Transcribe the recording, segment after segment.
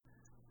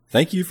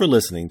Thank you for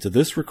listening to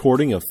this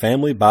recording of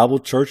Family Bible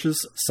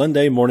Church's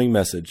Sunday morning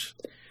message.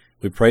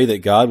 We pray that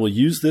God will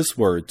use this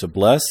word to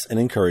bless and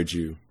encourage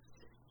you.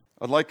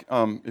 I'd like,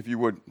 if you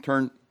would,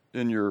 turn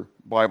in your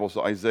Bibles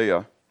to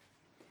Isaiah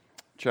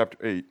chapter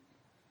 8.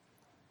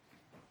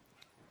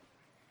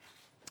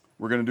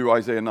 We're going to do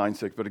Isaiah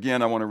 9:6, but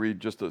again, I want to read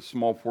just a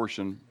small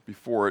portion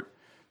before it,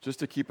 just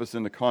to keep us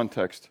in the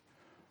context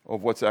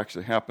of what's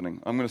actually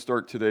happening. I'm going to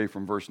start today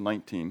from verse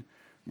 19.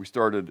 We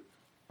started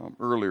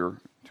earlier,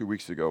 2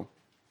 weeks ago.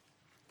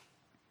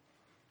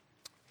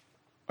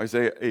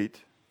 Isaiah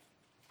 8,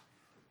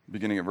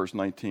 beginning at verse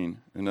 19,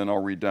 and then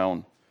I'll read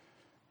down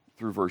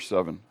through verse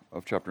 7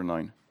 of chapter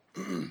 9.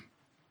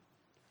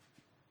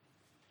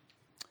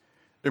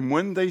 And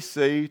when they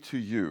say to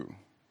you,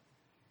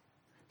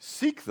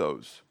 seek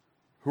those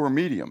who are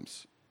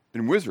mediums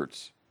and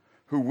wizards,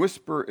 who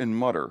whisper and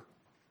mutter,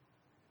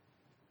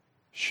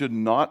 should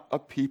not a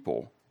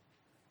people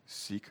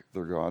seek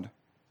their God?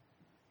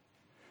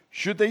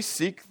 Should they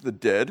seek the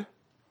dead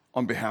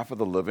on behalf of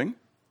the living?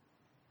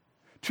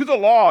 To the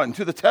law and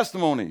to the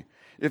testimony,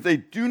 if they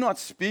do not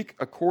speak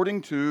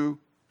according to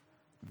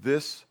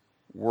this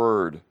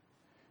word,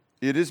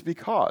 it is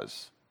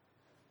because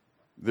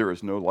there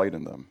is no light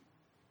in them.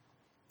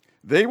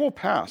 They will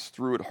pass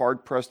through it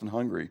hard-pressed and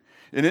hungry,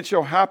 and it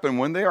shall happen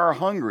when they are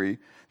hungry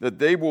that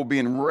they will be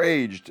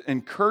enraged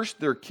and curse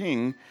their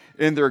king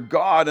and their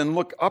God and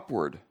look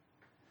upward.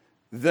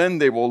 Then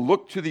they will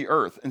look to the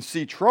earth and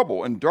see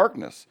trouble and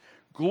darkness,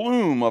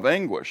 gloom of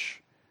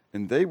anguish,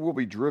 and they will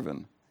be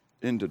driven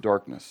into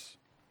darkness.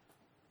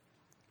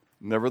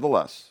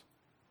 Nevertheless,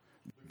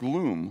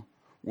 gloom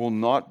will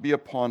not be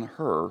upon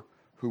her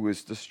who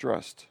is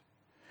distressed,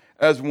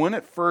 as when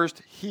at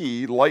first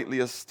he lightly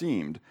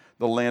esteemed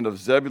the land of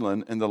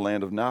Zebulun and the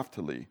land of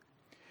Naphtali,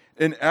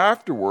 and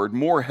afterward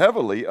more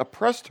heavily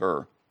oppressed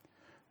her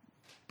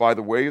by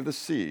the way of the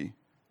sea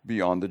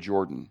beyond the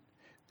Jordan,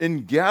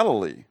 in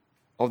Galilee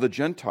of the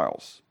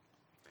Gentiles.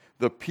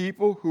 The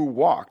people who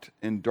walked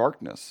in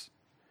darkness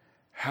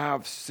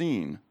have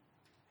seen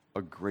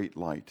a great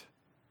light.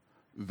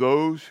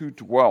 Those who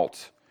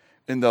dwelt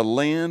in the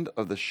land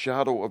of the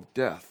shadow of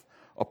death,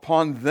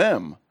 upon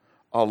them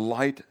a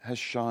light has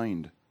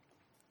shined.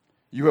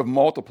 You have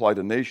multiplied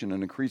a nation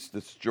and increased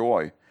its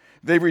joy.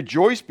 They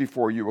rejoice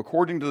before you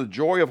according to the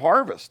joy of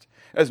harvest,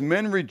 as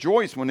men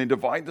rejoice when they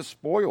divide the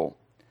spoil.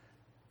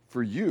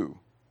 For you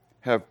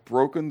have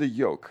broken the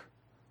yoke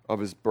of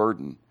his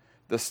burden,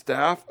 the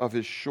staff of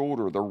his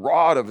shoulder, the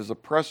rod of his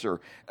oppressor,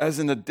 as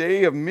in the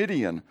day of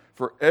Midian,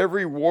 for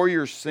every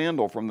warrior's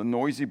sandal from the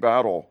noisy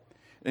battle,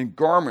 and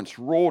garments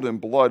rolled in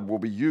blood will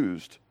be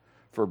used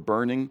for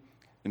burning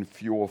and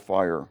fuel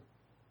fire.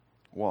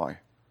 Why?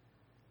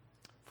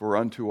 For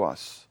unto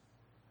us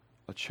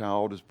a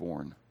child is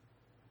born,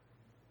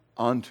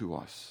 unto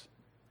us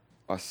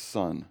a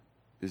son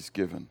is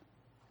given,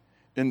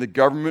 and the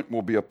government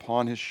will be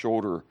upon his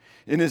shoulder,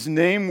 and his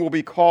name will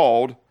be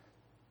called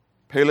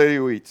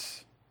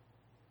Peleuitz,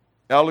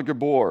 El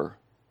Gabor,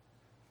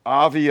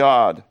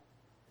 Aviad,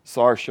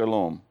 Sar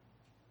Shalom.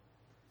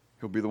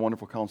 He'll be the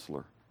wonderful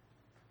counselor,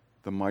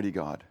 the mighty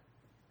God,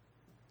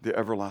 the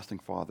everlasting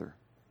Father,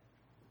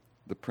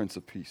 the Prince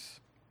of Peace.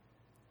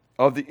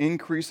 Of the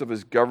increase of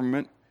his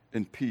government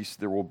and peace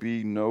there will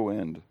be no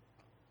end.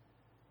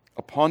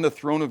 Upon the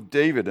throne of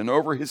David and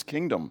over his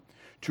kingdom,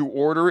 to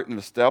order it and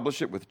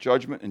establish it with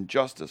judgment and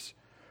justice,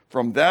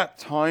 from that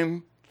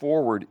time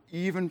forward,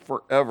 even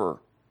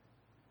forever.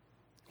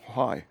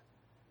 Why?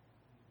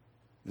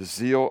 The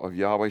zeal of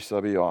Yahweh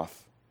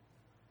Sabaoth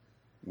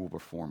will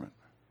perform it.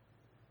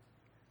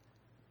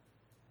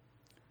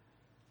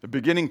 The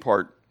beginning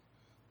part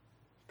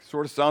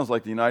sort of sounds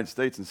like the United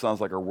States and sounds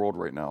like our world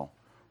right now.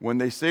 When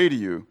they say to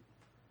you,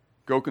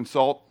 go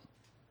consult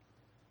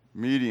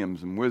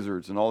mediums and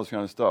wizards and all this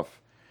kind of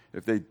stuff,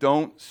 if they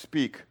don't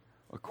speak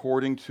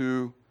according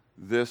to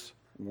this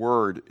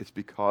word, it's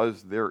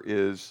because there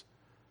is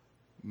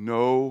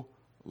no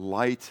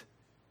light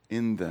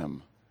in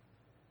them.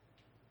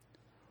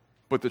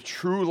 But the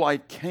true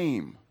light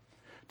came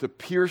to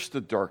pierce the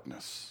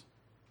darkness,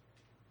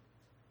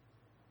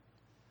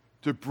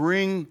 to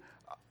bring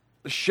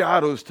the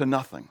shadows to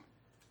nothing.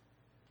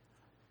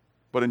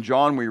 But in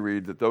John we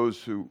read that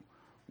those who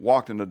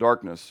walked in the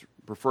darkness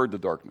preferred the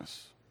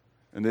darkness,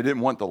 and they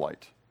didn't want the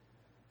light.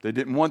 They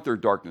didn't want their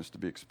darkness to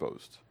be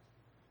exposed.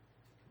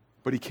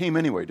 But he came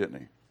anyway,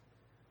 didn't he?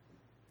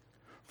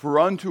 For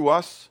unto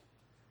us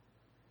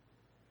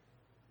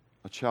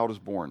a child is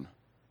born,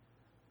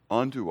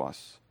 unto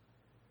us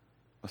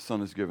a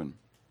son is given.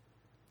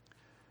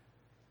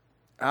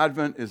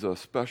 Advent is a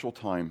special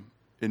time,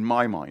 in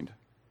my mind,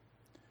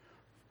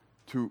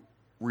 to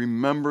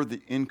remember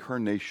the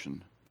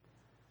incarnation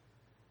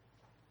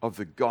of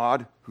the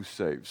God who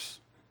saves.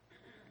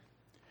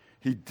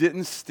 He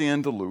didn't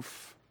stand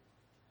aloof.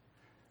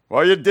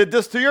 Well, you did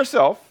this to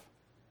yourself.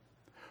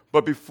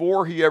 But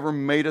before he ever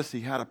made us,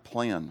 he had a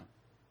plan.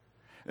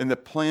 And the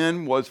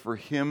plan was for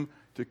him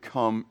to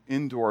come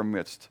into our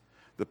midst,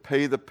 to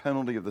pay the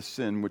penalty of the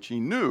sin which he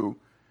knew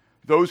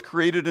those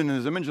created in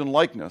his image and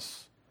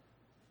likeness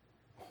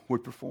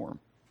would perform.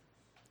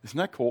 Isn't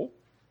that cool?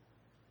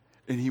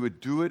 And he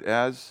would do it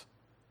as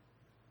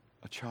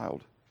a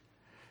child.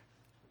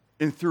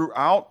 And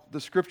throughout the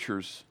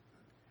scriptures,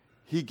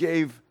 he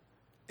gave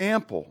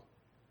ample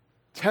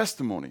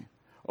testimony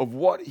of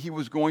what he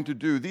was going to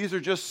do. These are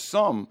just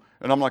some,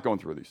 and I'm not going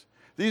through these.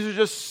 These are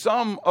just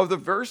some of the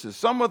verses,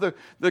 some of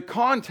the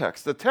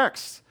context, the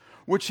texts,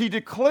 which he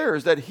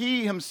declares that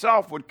he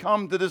himself would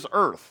come to this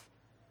earth,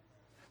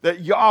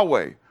 that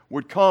Yahweh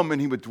would come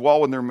and he would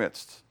dwell in their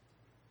midst.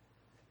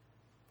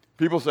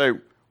 People say,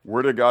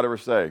 where did God ever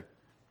say?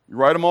 You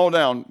write them all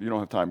down. You don't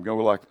have time.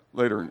 Go back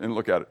later and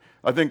look at it.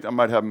 I think I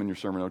might have them in your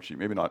sermon note sheet.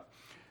 Maybe not.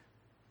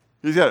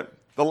 He said it.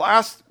 The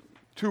last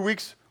 2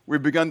 weeks,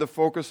 we've begun to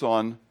focus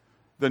on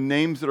the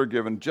names that are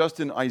given just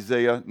in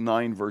Isaiah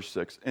 9, verse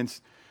 6.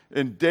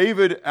 And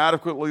David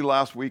adequately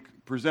last week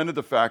presented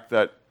the fact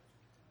that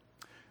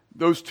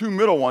those two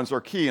middle ones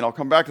are key, and I'll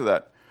come back to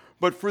that.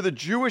 But for the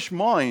Jewish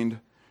mind,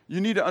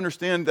 you need to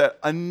understand that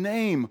a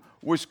name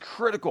was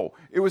critical.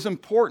 It was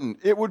important.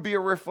 It would be a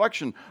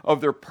reflection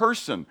of their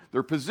person,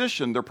 their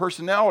position, their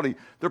personality,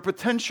 their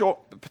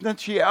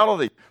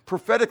potentiality,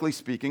 prophetically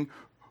speaking,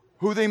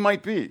 who they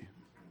might be.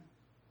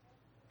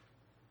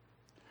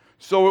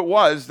 So it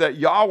was that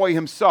Yahweh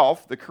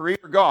himself, the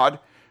creator God,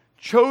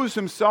 chose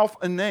himself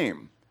a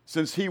name.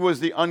 Since he was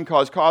the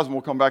uncaused cause, and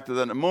we'll come back to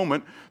that in a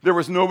moment, there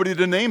was nobody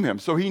to name him.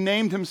 So he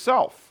named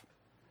himself.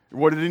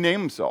 What did he name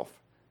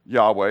himself?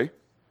 Yahweh,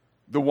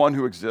 the one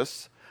who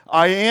exists.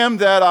 I am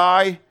that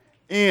I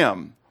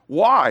am.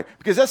 Why?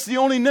 Because that's the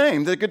only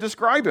name that could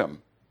describe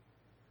him.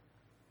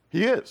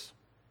 He is.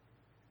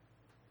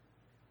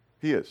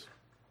 He is.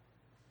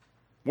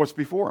 What's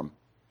before him?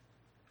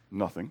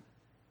 Nothing.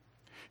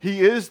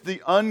 He is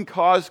the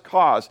uncaused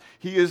cause.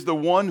 He is the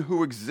one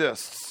who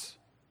exists,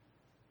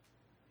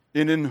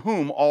 and in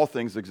whom all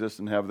things exist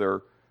and have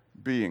their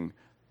being.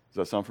 Does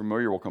that sound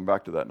familiar? We'll come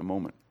back to that in a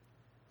moment.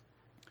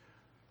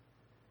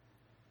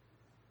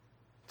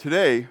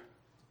 Today,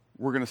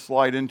 we're going to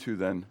slide into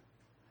then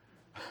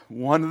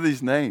one of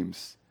these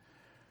names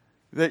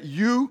that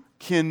you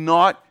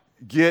cannot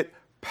get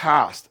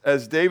past.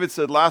 As David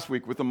said last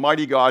week, with the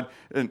mighty God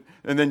and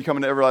then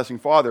coming to everlasting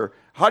Father,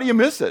 how do you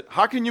miss it?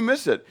 How can you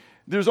miss it?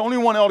 There's only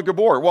one El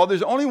Gabor. Well,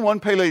 there's only one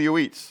Pele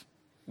Yoetz,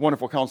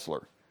 wonderful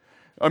counselor.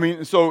 I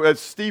mean, so as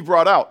Steve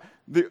brought out,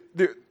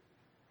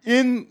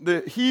 in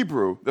the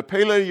Hebrew, the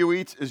Pele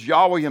Yoetz is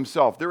Yahweh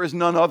himself. There is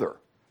none other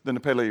than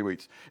the Pele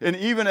Yoetz. And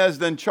even as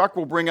then Chuck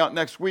will bring out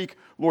next week,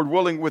 Lord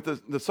willing, with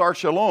the Sar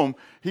Shalom,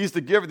 he's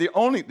the giver, the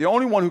only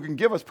one who can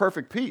give us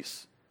perfect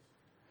peace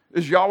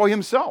is Yahweh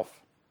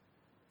himself.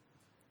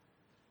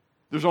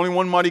 There's only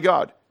one mighty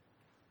God.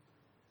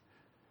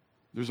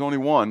 There's only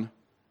one.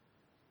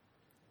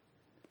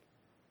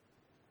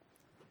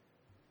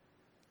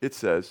 It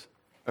says,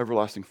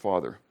 everlasting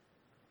Father.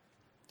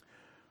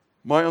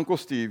 My Uncle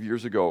Steve,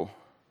 years ago,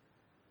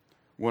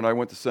 when I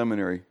went to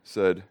seminary,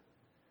 said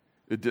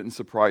it didn't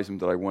surprise him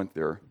that I went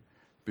there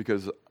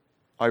because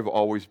I've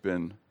always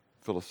been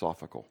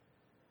philosophical.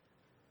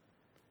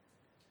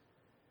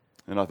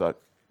 And I thought,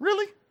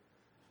 really?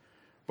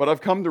 But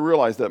I've come to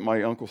realize that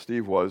my Uncle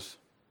Steve was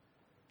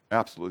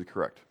absolutely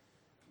correct.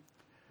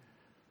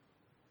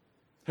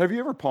 Have you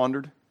ever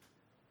pondered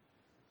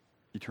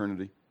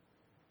eternity?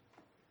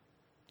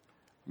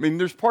 I mean,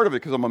 there's part of it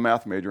because I'm a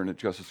math major and it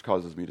just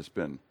causes me to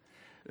spin.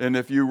 And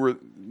if you were,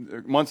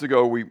 months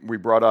ago, we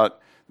brought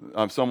out,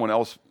 someone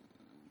else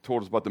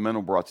told us about the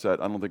Mandelbrot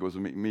set. I don't think it was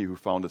me who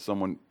found it.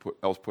 Someone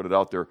else put it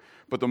out there.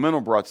 But the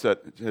Mandelbrot set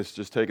has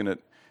just taken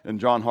it. And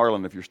John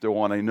Harlan, if you're still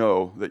on, I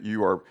know that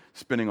you are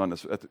spinning on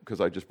this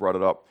because I just brought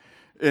it up.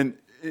 And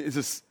it's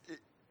just,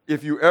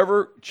 if you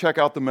ever check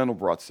out the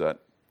Mandelbrot set,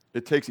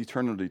 it takes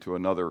eternity to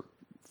another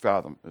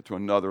fathom, to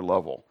another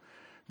level.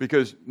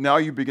 Because now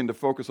you begin to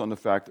focus on the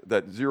fact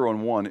that 0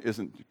 and 1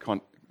 isn't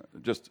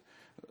just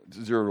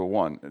 0 to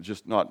 1. It's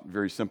just not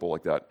very simple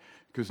like that.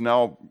 Because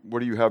now, what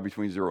do you have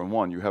between 0 and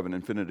 1? You have an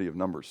infinity of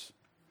numbers.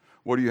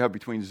 What do you have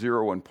between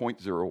 0 and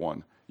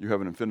 0.01? You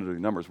have an infinity of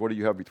numbers. What do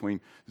you have between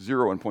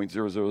 0 and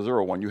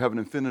 0.0001? You have an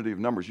infinity of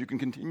numbers. You can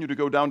continue to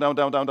go down,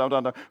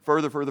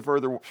 further,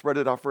 spread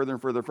it out further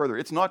and further.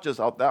 It's not just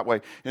out that way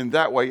and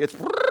that way. It's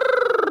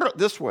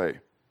this way.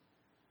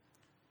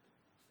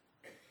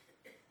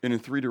 And in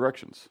 3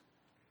 directions,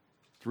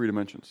 3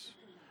 dimensions.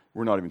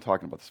 We're not even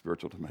talking about the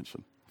spiritual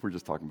dimension. We're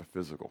just talking about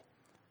physical.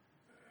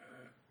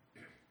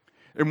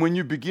 And when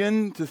you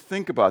begin to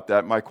think about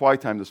that, my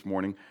quiet time this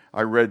morning,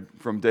 I read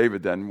from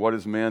David then, what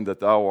is man that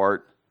thou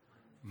art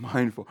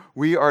mindful?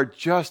 We are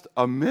just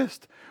a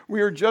mist.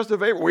 We are just a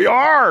vapor. We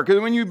are,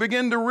 because when you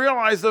begin to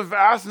realize the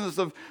vastness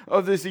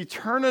of this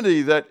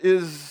eternity that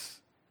is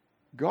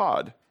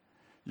God,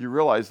 you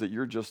realize that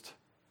you're just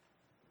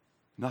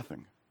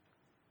nothing.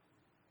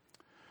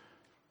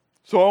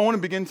 So I want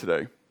to begin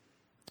today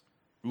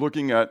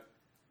looking at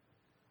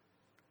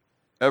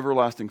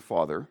everlasting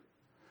Father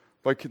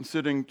by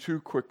considering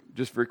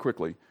very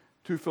quickly,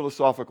 two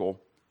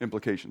philosophical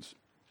implications.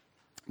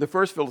 The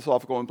first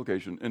philosophical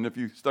implication, and if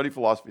you study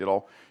philosophy at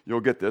all, you'll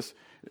get this.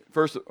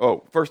 First,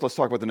 let's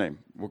talk about the name.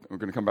 We're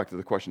going to come back to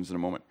the questions in a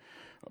moment.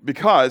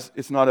 Because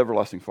it's not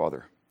everlasting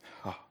Father.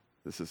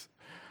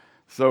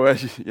 So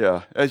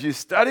as you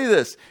study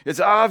this, it's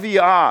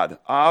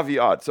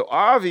Aviad. So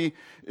Avi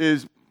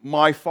is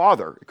my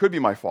father. It could be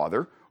my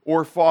father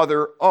or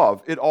father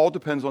of. It all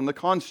depends on the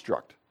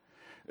construct.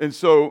 And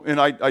so,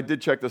 I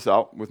did check this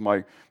out with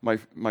my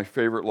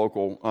favorite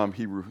local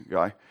Hebrew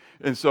guy.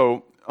 And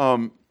so,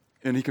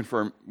 and he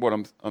confirmed what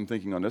I'm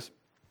thinking on this,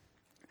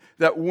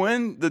 that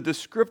when the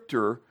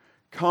descriptor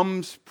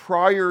comes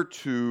prior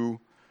to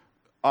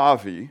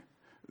Avi,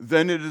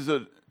 then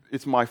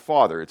it's my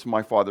father. It's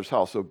my father's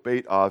house. So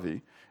Beit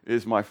Avi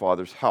is my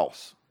father's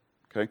house.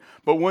 Okay?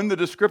 But when the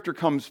descriptor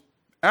comes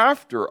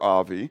after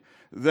Avi,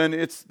 then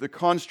it's the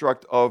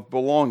construct of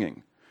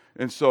belonging.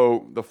 And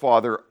so the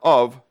father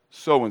of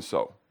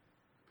so-and-so.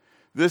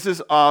 This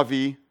is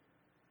Avi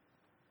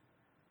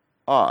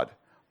Ad.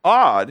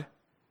 Ad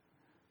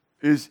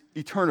is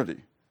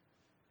eternity.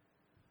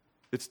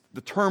 It's the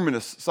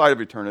terminus side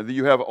of eternity.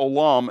 You have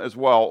olam as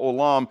well.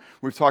 Olam,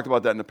 we've talked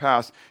about that in the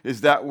past,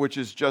 is that which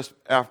is just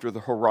after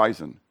the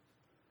horizon.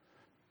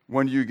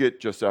 When do you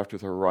get just after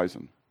the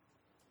horizon?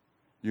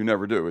 You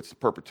never do. It's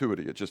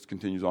perpetuity. It just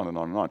continues on and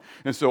on and on.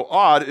 And so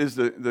ad is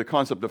the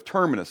concept of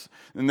terminus,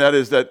 and that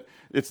is that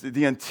it's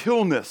the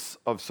untilness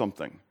of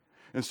something.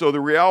 And so the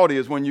reality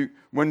is when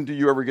do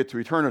you ever get to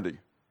eternity?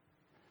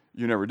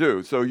 You never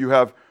do. So you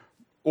have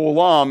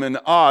olam and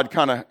ad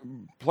kind of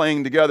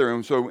playing together.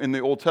 And so in the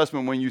Old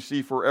Testament, when you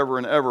see forever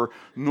and ever,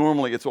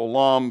 normally it's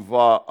olam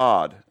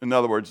va'ad. In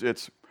other words,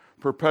 it's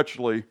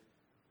perpetually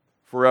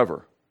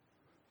forever.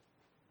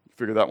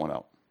 Figure that one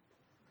out.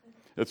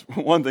 It's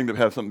one thing to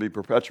have something be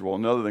perpetual,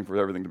 another thing for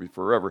everything to be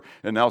forever,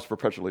 and now it's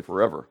perpetually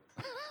forever.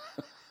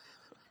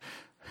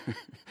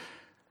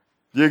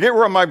 Do you get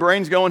where my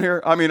brain's going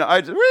here? I mean,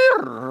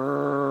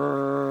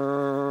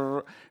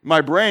 my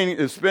brain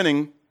is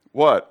spinning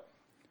what?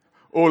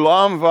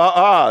 Olam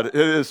va'ad. It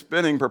is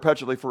spinning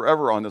perpetually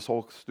forever on this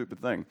whole stupid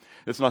thing.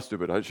 It's not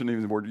stupid. I shouldn't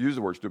even use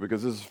the word stupid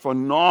because this is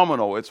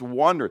phenomenal. It's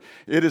wonder.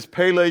 It is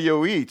Pele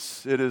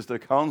Yoetz. It is the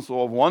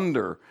counsel of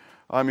wonder.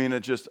 I mean,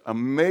 it's just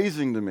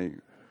amazing to me.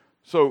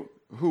 So,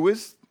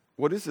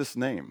 what is this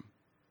name?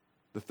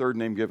 The third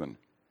name given.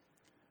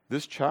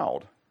 This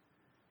child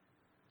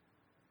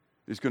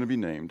is going to be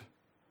named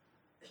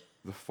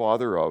the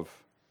Father of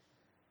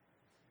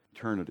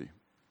eternity.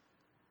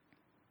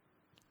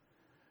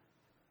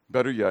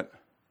 Better yet,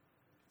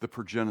 the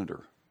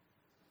progenitor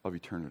of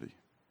eternity.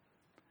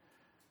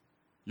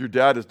 Your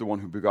dad is the one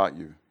who begot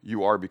you.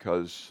 You are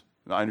because,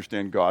 I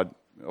understand God,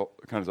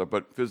 kind of stuff,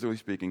 but physically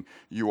speaking,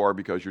 you are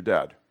because your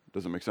dad.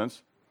 Does it make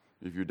sense?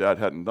 If your dad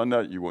hadn't done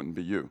that, you wouldn't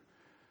be you.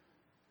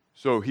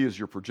 So he is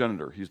your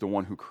progenitor. He's the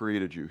one who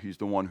created you. He's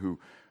the one who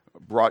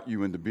brought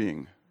you into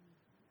being.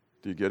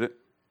 Do you get it?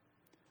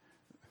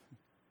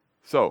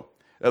 So,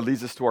 that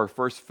leads us to our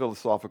first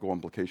philosophical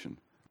implication,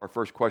 our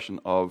first question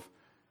of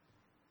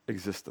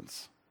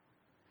existence.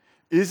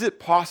 Is it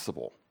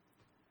possible?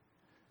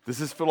 This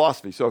is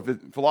philosophy. So if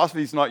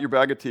philosophy is not your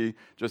bag of tea,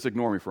 just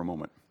ignore me for a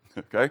moment.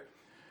 Okay?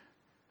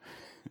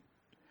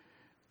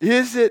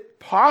 Is it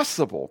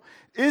possible?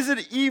 Is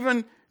it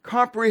even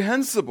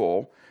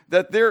comprehensible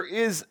that there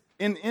is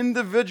an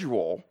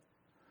individual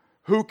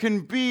who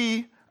can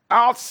be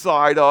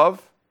outside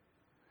of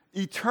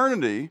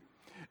eternity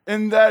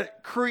and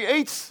that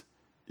creates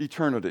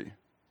eternity?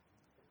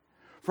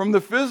 From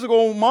the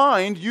physical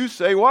mind, you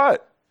say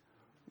what?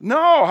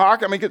 No, how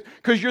come?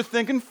 Because you're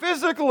thinking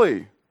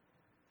physically.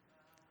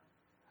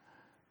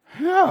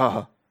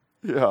 Yeah.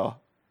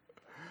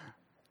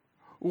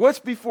 What's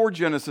before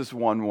Genesis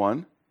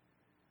 1:1?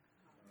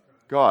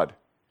 God.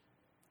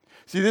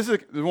 See, this is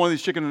one of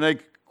these chicken and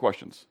egg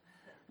questions.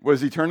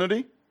 Was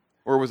eternity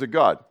or was it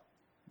God?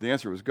 The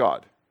answer was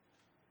God.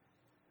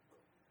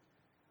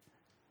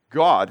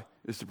 God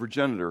is the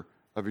progenitor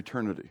of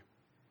eternity.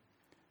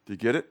 Do you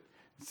get it?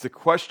 It's the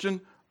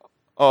question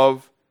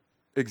of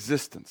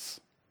existence.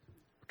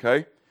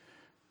 Okay?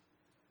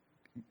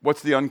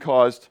 What's the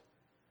uncaused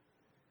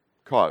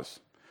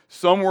cause?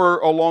 Somewhere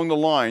along the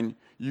line,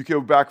 you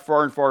go back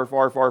far and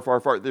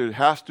far. There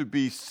has to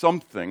be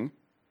something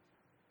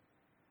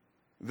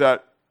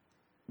that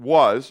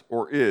was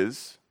or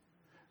is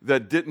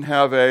that didn't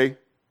have a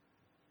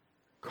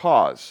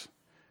cause.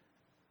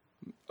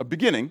 A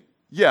beginning,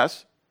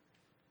 yes,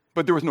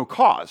 but there was no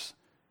cause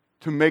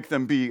to make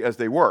them be as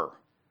they were.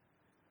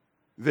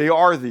 They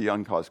are the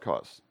uncaused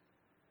cause.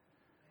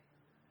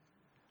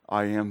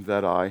 I am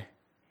that I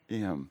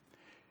am.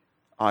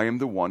 I am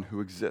the one who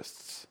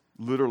exists.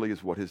 Literally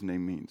is what his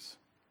name means.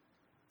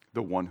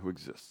 The one who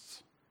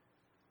exists.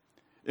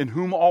 In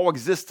whom all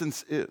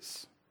existence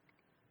is.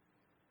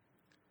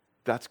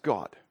 That's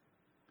God.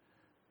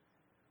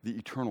 The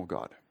eternal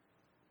God.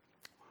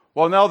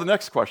 Well, now the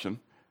next question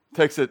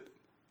takes it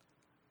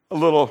a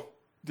little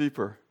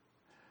deeper.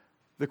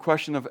 The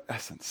question of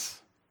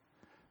essence.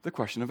 The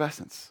question of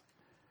essence.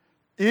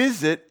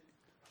 Is it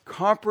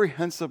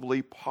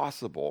comprehensively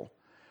possible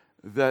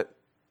that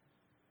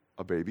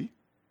a baby,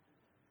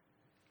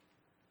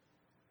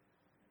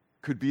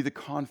 could be the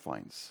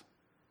confines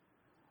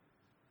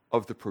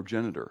of the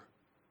progenitor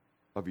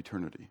of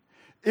eternity.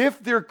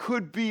 If there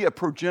could be a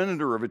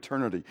progenitor of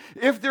eternity,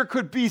 if there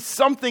could be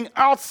something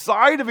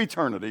outside of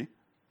eternity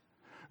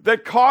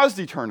that caused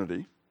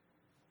eternity,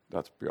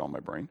 that's beyond my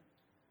brain,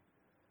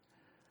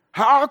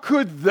 how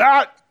could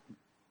that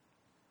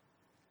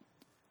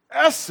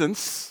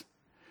essence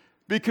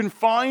be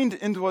confined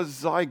into a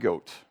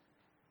zygote,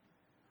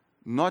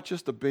 not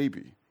just a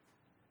baby?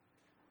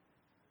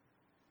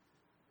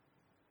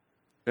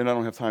 And I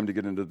don't have time to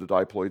get into the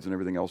diploids and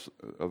everything else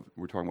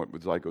we're talking about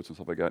with zygotes and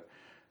stuff like that.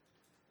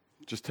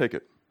 Just take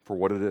it for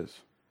what it is.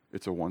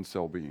 It's a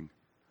one-cell being,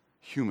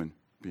 human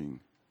being.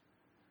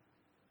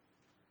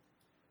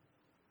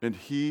 And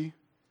he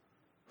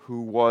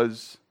who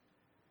was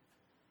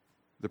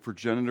the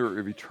progenitor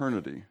of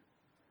eternity,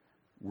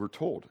 we're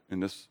told in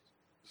this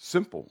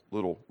simple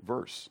little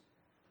verse,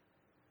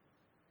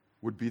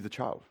 would be the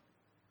child.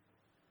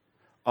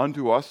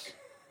 Unto us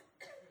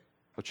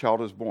a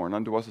child is born,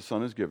 unto us a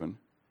son is given,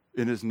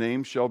 and his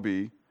name shall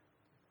be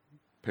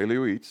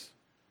Peleoites,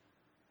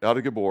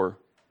 Adagabor,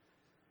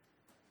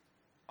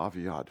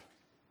 Aviad.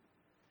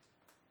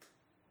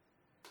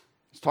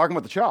 He's talking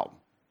about the child.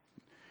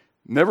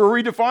 Never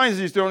redefines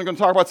he's only going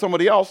to talk about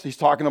somebody else. He's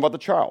talking about the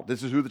child.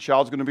 This is who the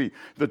child's going to be.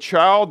 The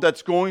child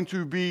that's going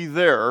to be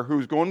there,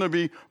 who's going to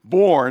be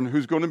born,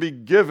 who's going to be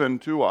given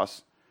to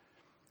us,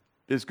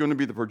 is going to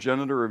be the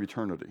progenitor of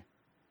eternity.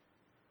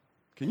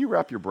 Can you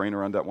wrap your brain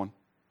around that one?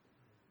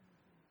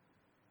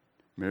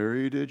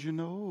 Mary, did you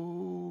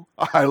know?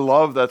 I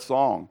love that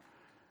song.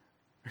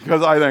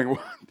 Because I think,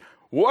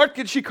 what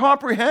could she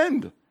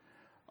comprehend?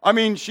 I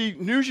mean, she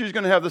knew she was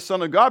going to have the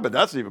Son of God, but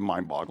that's even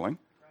mind-boggling.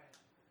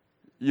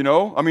 You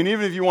know? I mean,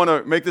 even if you want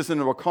to make this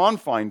into a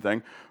confined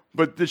thing,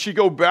 but did she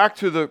go back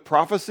to the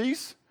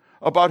prophecies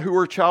about who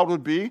her child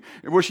would be?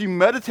 Was she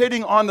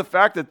meditating on the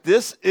fact that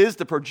this is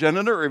the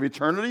progenitor of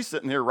eternity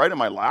sitting here right in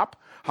my lap?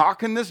 How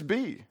can this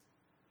be?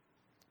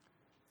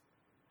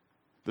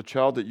 The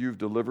child that you've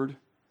delivered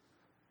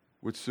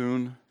would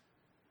soon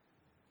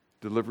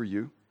deliver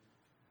you.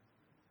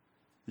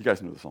 You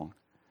guys know the song.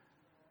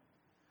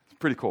 It's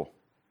pretty cool.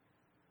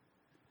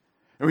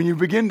 And when you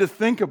begin to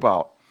think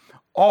about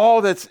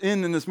all that's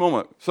in this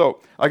moment.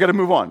 So I got to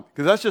move on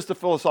because that's just the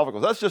philosophical.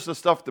 That's just the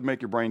stuff to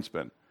make your brain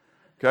spin.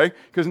 Okay?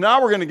 Because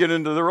now we're going to get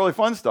into the really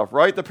fun stuff,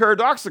 right? The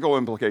paradoxical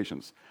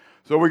implications.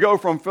 So we go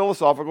from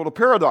philosophical to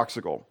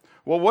paradoxical.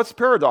 Well, what's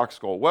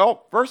paradoxical?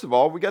 Well, first of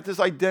all, we got this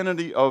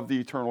identity of the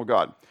eternal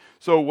God.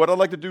 So what I'd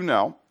like to do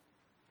now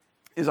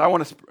is I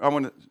want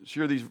to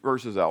share these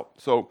verses out.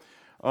 So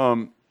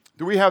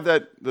do we have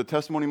the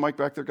testimony mic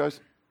back there, guys?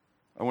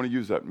 I want to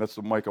use that. That's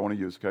the mic I want to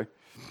use, okay?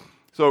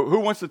 So who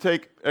wants to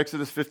take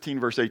Exodus 15,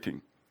 verse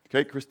 18?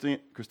 Okay,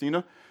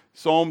 Christina.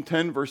 Psalm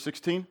 10, verse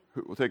 16.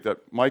 We'll take that.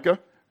 Micah.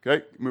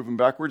 Okay, moving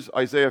backwards.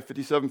 Isaiah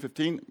 57,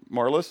 15.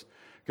 Marlis.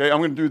 Okay, I'm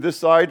going to do this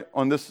side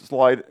on this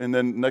slide, and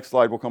then next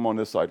slide will come on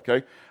this side,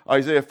 okay?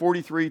 Isaiah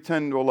 43,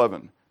 10 to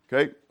 11.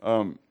 Okay,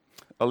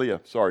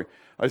 Aliyah, sorry.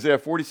 Isaiah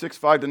 46,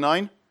 5 to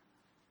 9.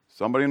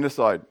 Somebody on this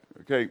side.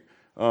 Okay,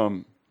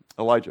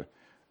 Elijah.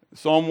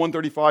 Psalm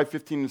 135,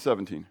 15 to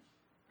 17.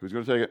 Who's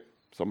going to take it?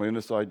 Somebody on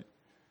this side.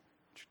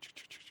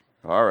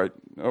 All right.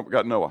 Oh, we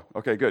got Noah.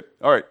 Okay, good.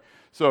 All right.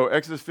 So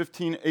Exodus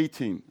 15,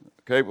 18.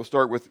 Okay, we'll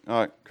start with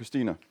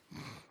Christina.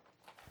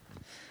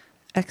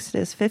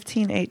 Exodus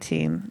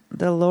 15:18.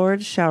 The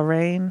Lord shall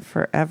reign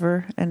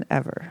forever and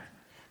ever.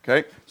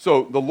 Okay,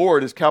 so the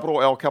Lord is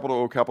capital L, capital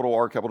O, capital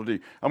R, capital D.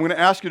 I'm going to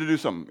ask you to do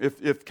something.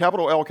 If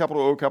capital L,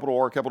 capital O, capital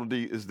R, capital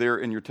D is there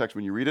in your text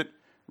when you read it,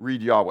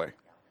 read Yahweh,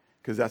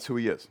 because that's who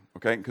he is,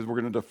 okay? Because we're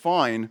going to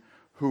define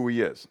who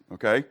he is,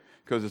 okay?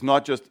 Because it's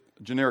not just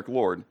generic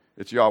Lord,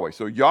 it's Yahweh.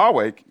 So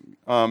Yahweh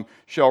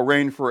shall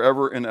reign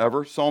forever and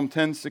ever. Psalm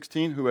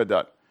 10:16, who had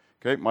that?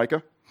 Okay,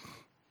 Micah?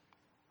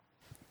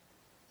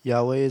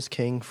 Yahweh is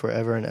king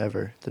forever and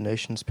ever. The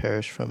nations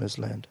perish from his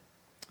land.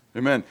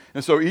 Amen.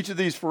 And so each of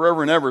these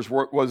forever and evers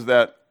was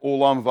that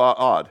olam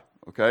va'ad,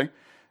 okay?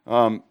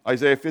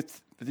 Isaiah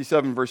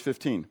 57, verse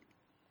 15.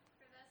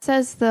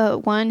 Says the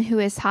one who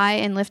is high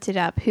and lifted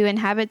up, who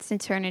inhabits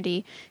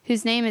eternity,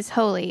 whose name is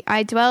holy.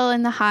 I dwell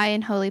in the high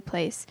and holy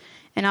place,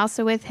 and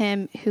also with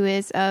him who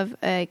is of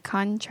a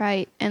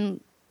contrite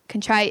and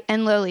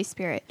lowly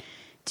spirit,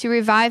 to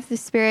revive the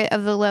spirit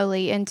of the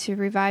lowly and to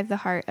revive the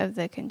heart of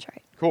the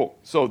contrite. Cool.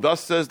 So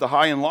thus says the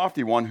high and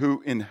lofty one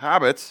who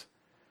inhabits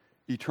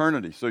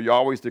eternity. So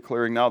Yahweh's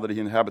declaring now that he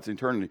inhabits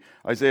eternity.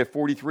 Isaiah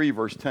 43,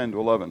 verse 10 to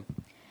 11.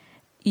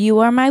 You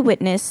are my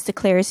witness,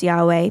 declares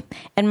Yahweh,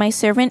 and my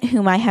servant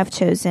whom I have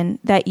chosen,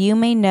 that you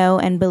may know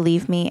and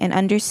believe me and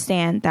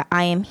understand that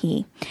I am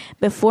he.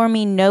 Before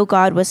me no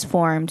God was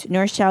formed,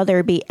 nor shall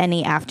there be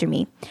any after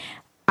me.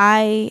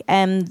 I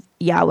am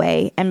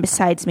Yahweh, and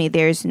besides me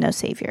there is no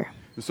Savior.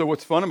 So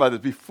what's fun about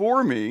it,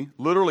 before me,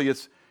 literally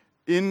it's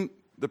in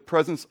the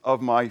presence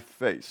of my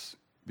face,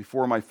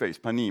 before my face,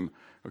 panim.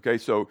 Okay,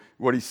 so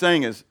what he's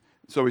saying is,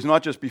 so he's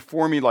not just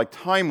before me like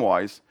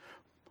time-wise,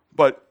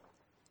 but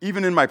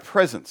even in my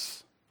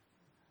presence,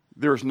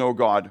 there's no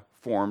God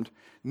formed.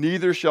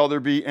 Neither shall there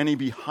be any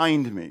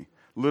behind me.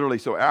 Literally,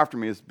 so after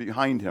me is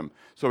behind him.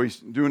 So he's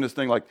doing this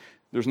thing like,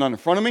 there's none in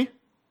front of me,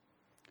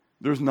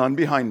 there's none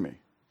behind me.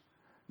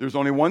 There's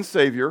only one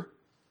Savior.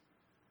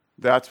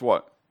 That's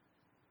what?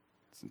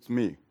 It's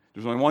me.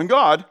 There's only one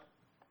God.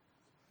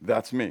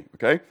 That's me.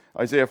 Okay?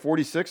 Isaiah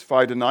 46,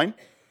 5-9.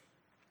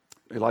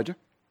 Elijah?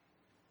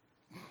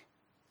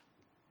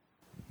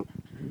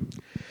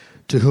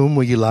 To whom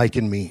will you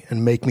liken me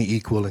and make me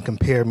equal and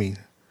compare me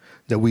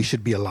that we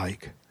should be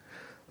alike?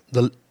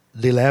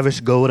 They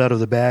lavish gold out of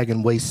the bag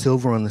and weigh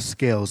silver on the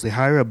scales. They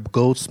hire a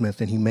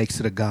goldsmith and he makes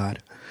it a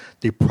god.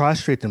 They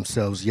prostrate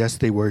themselves, yes,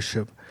 they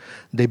worship.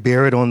 They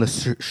bear it on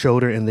the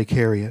shoulder and they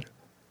carry it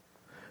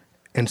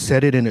and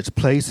set it in its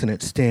place, and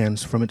it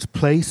stands. From its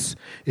place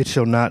it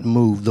shall not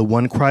move. The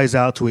one cries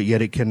out to it,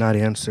 yet it cannot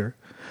answer,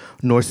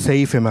 nor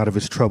save him out of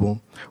his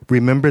trouble.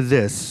 Remember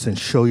this and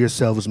show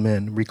yourselves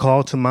men.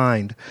 Recall to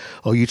mind,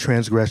 O you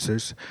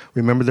transgressors.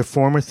 Remember the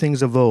former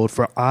things of old,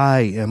 for I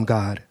am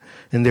God,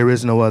 and there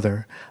is no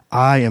other.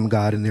 I am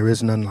God, and there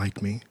is none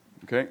like me.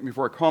 Okay,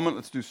 before I comment,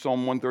 let's do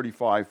Psalm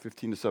 135,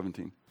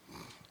 15-17.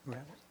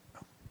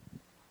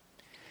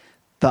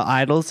 The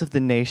idols of the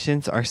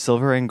nations are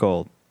silver and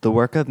gold, the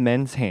work of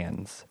men's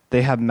hands.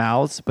 They have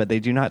mouths, but they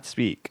do not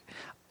speak.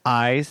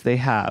 Eyes they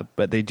have,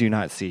 but they do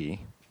not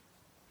see.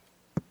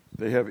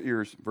 They have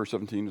ears, verse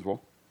 17 as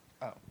well.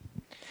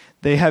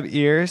 They have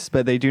ears,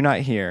 but they do not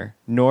hear,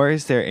 nor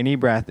is there any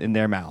breath in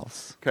their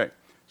mouths. Okay,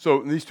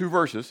 so in these two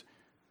verses,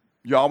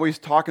 Yahweh's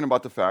talking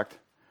about the fact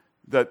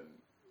that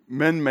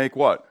men make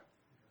what?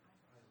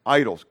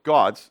 Idols,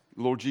 gods,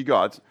 little g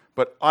gods,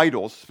 but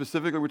idols.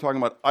 Specifically, we're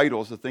talking about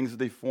idols, the things that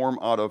they form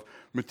out of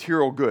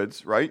material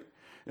goods, right?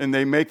 And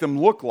they make them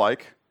look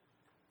like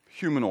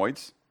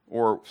humanoids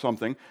or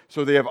something.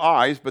 So they have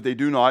eyes, but they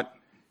do not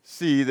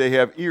see. They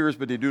have ears,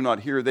 but they do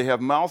not hear. They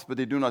have mouths, but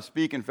they do not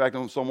speak. In fact,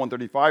 in Psalm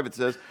 135, it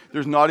says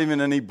there's not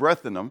even any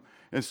breath in them.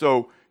 And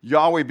so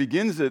Yahweh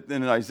begins it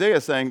in Isaiah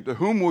saying, to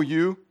whom will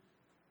you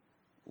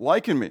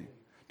liken me?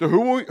 To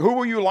who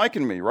will you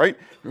liken me, right?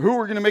 Who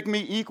are going to make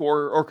me equal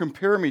or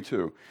compare me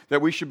to,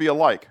 that we should be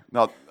alike?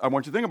 Now, I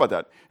want you to think about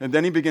that. And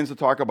then he begins to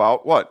talk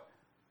about what?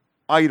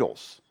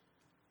 Idols,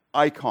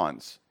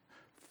 icons,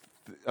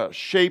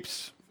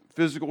 shapes,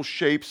 physical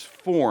shapes,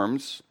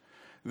 forms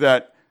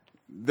that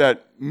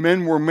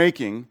men were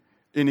making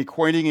in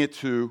equating it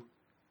to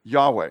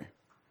Yahweh.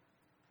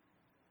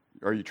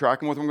 Are you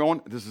tracking with where I'm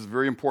going? This is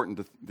very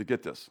important to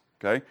get this,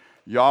 okay?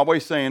 Yahweh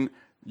saying,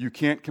 you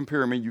can't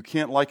compare me. You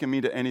can't liken me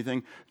to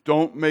anything.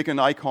 Don't make an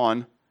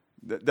icon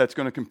that's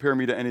going to compare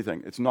me to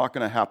anything. It's not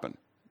going to happen,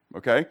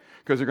 okay?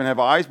 Because they're going to have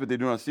eyes, but they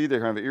do not see. They're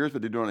going to have ears,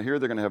 but they do not hear.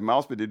 They're going to have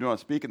mouths, but they do not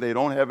speak. And they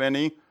don't have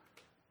any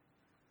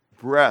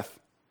breath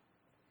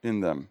in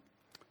them.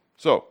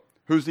 So,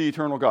 who's the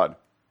eternal God?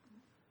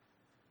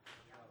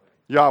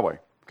 Yahweh,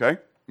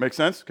 okay? Makes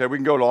sense? Okay, we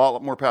can go to a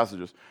lot more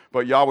passages.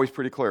 But Yahweh's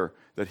pretty clear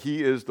that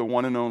he is the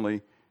one and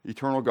only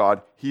eternal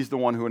God. He's the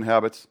one who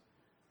inhabits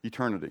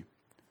eternity.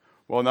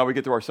 Well, now we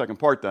get to our second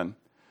part then.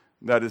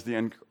 That is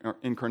the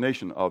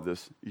incarnation of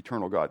this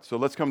eternal God. So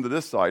let's come to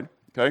this side,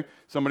 okay?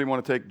 Somebody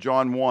want to take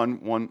John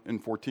 1, 1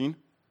 and 14?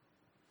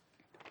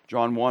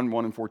 John 1,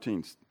 1 and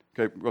 14.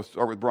 Okay, we'll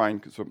start with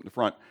Brian, so in the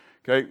front.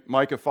 Okay,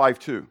 Micah 5,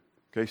 2.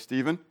 Okay,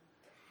 Stephen?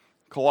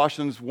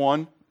 Colossians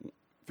 1,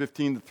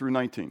 15 through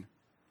 19.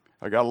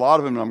 I got a lot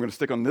of them, and I'm going to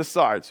stick on this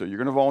side, so you're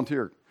going to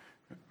volunteer.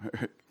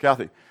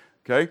 Kathy.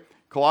 Okay,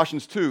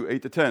 Colossians 2,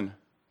 8 to 10.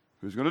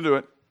 Who's going to do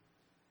it?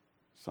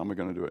 Some are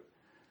going to do it.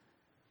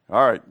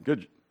 All right,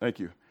 good. Thank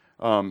you.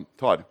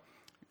 Todd.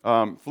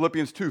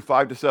 Philippians 2,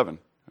 5 to 7.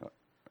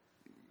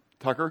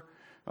 Tucker.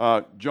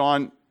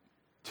 John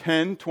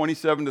 10,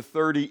 27 to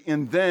 30,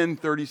 and then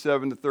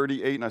 37 to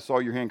 38. And I saw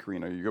your hand,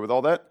 Karina. Are you good with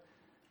all that?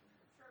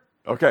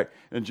 Okay.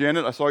 And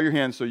Janet, I saw your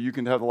hand, so you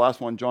can have the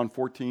last one, John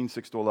 14,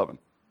 6 to 11.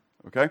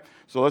 Okay?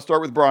 So let's start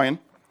with Brian,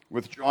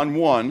 with John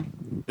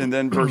 1, and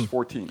then verse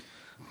 14.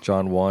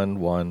 John 1,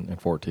 1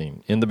 and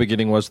 14. In the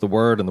beginning was the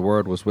Word, and the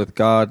Word was with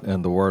God,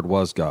 and the Word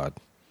was God.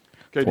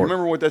 Okay, do you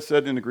remember what that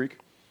said in the Greek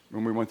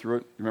when we went through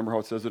it? Remember how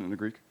it says it in the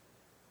Greek?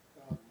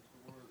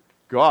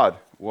 God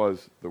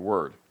was the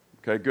Word.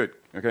 Okay, good.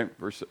 Okay,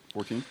 verse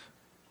 14.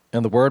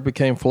 And the Word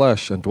became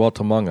flesh and dwelt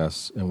among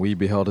us, and we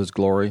beheld his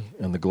glory,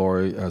 and the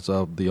glory as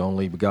of the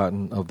only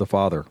begotten of the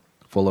Father,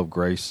 full of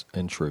grace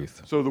and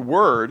truth. So the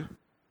Word,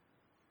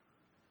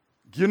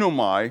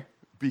 ginomai,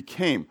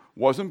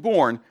 wasn't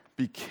born,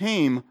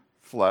 became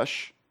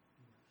flesh,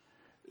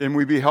 and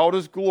we beheld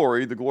his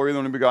glory, the glory of the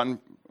only begotten,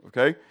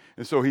 okay?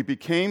 And so he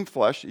became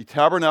flesh, he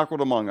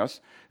tabernacled among us,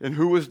 and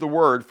who is the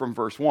Word from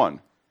verse 1?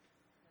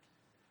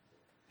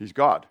 He's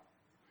God.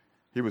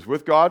 He was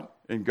with God,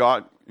 and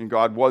God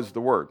was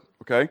the Word,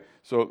 okay?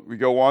 So we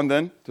go on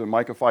then to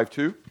Micah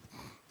 5:2.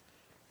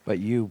 But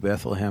you,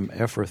 Bethlehem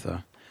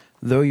Ephrathah,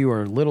 though you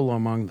are little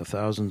among the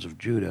thousands of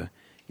Judah,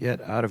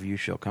 yet out of you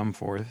shall come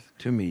forth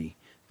to me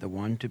the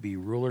one to be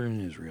ruler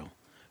in Israel,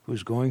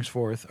 whose goings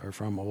forth are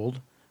from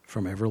old,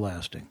 from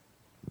everlasting.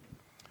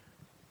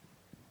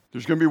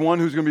 There's going to be one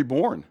who's going to be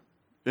born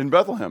in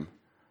Bethlehem,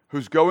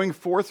 whose going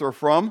forth are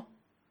from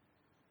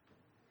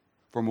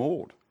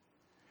old,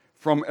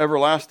 from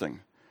everlasting,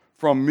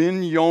 from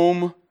min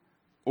yom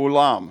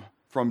olam,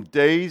 from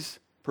days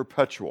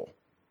perpetual.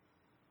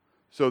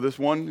 So this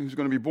one who's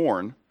going to be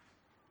born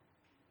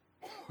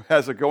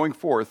has a going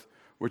forth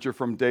which are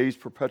from days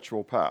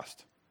perpetual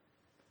past.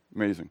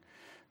 Amazing.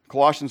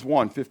 Colossians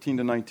 1, 15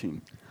 to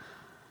 19.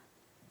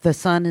 The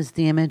Son is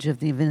the image of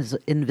the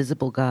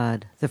invisible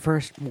God, the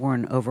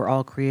firstborn over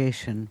all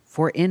creation.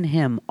 For in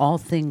him all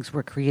things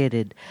were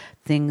created,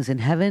 things in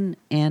heaven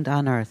and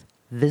on earth,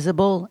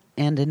 visible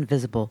and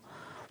invisible,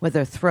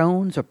 whether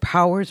thrones or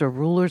powers or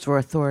rulers or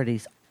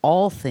authorities.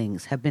 All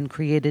things have been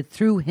created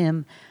through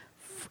him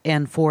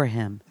and for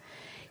him.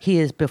 He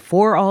is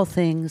before all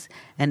things,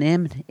 and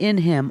in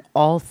him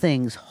all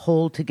things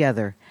hold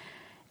together.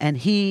 And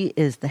he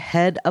is the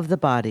head of the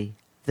body,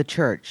 the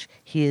church.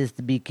 He is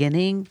the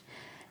beginning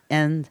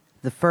and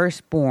the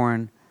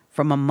firstborn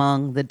from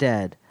among the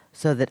dead,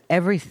 so that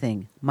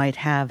everything might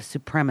have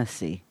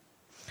supremacy.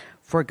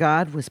 For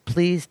God was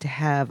pleased to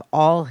have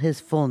all his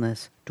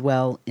fullness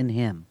dwell in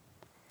him.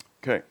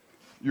 Okay,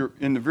 you're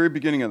in the very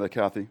beginning of that,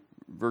 Kathy,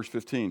 verse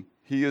 15.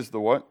 He is the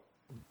what?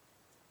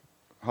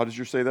 How did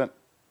you say that?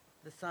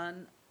 The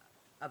Son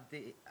is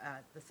the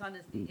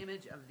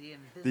image of the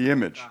invisible The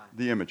image. God.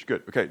 The image.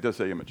 Good. Okay, it does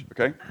say image.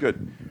 Okay,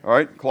 good. All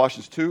right,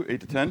 Colossians 2,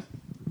 8 to 10.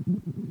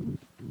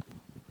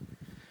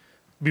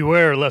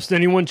 Beware lest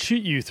anyone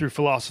cheat you through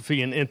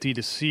philosophy and empty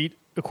deceit,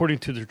 according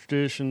to the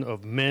tradition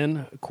of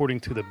men, according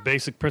to the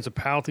basic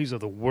principalities of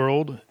the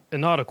world,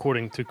 and not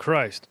according to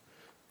Christ.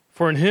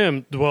 For in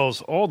him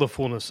dwells all the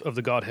fullness of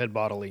the Godhead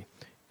bodily,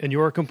 and you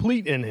are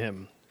complete in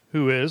him,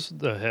 who is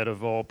the head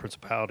of all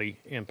principality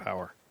and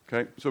power.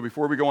 Okay, so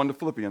before we go on to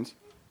Philippians,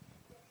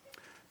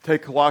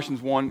 take Colossians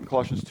 1,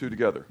 Colossians 2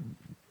 together.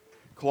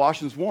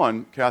 Colossians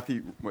 1,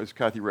 as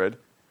Kathy read,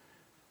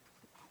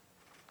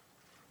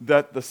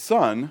 that the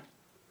Son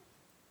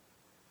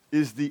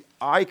is the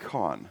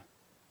icon,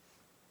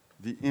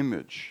 the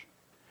image.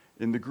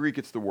 In the Greek,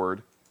 it's the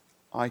word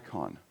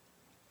icon.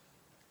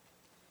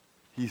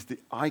 He's the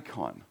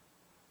icon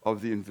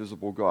of the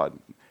invisible God.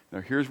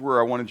 Now, here's where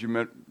I wanted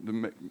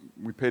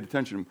we paid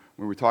attention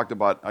when we talked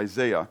about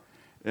Isaiah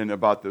and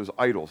about those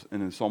idols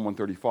and in Psalm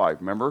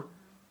 135. Remember?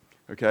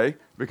 Okay?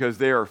 Because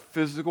they are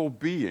physical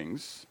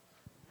beings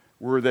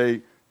where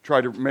they try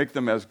to make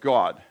them as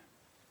God.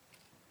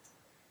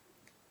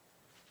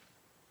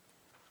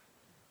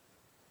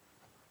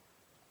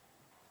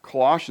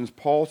 Colossians,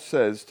 Paul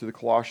says to the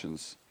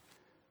Colossians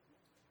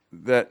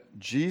that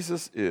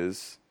Jesus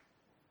is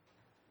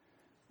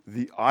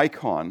the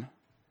icon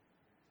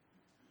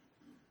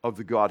of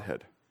the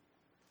Godhead,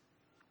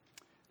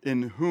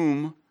 in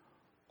whom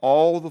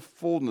all the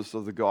fullness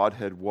of the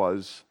Godhead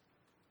was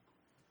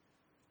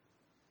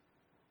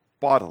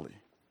bodily.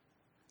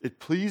 It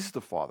pleased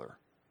the Father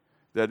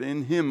that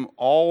in him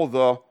all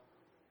the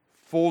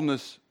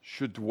fullness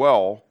should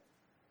dwell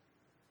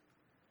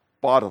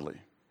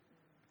bodily.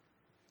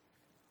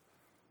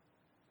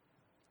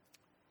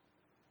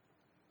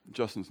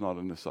 Justin's not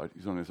on this side.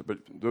 He's on this side. But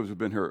those who've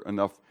been here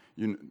enough,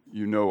 you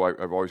know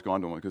I've always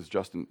gone to one because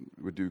Justin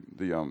would do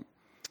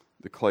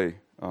the clay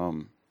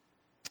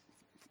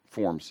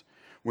forms.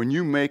 When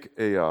you make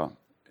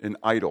an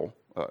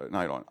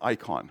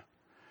icon,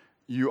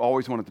 you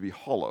always want it to be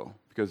hollow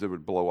because it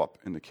would blow up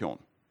in the kiln.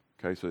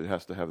 Okay, so it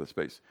has to have the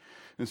space.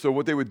 And so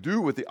what they would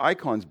do with the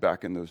icons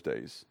back in those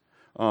days,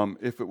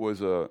 if it was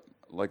for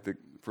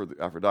the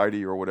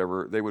Aphrodite or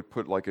whatever, they would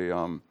put like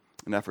an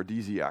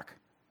aphrodisiac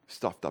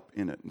stuffed up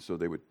in it, and so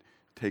they would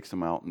take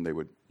some out, and they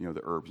would,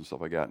 the herbs and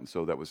stuff like that, and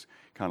so that was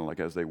kind of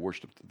like as they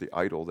worshipped the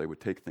idol, they would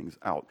take things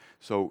out.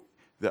 So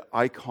the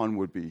icon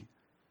would be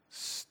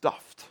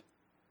stuffed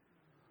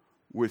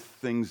with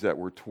things that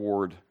were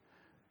toward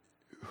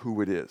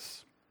who it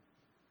is.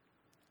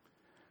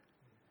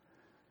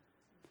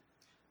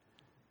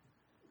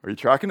 Are you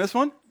tracking this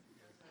one?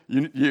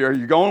 Are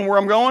you going where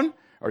I'm going?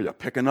 Are you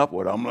picking up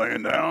what I'm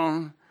laying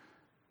down?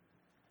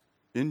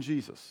 In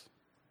Jesus,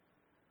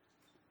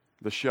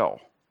 the shell,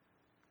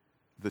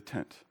 the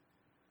tent,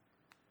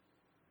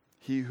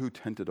 he who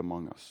tented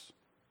among us,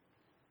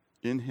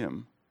 in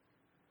him,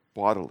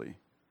 bodily,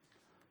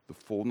 the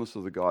fullness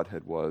of the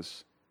Godhead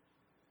was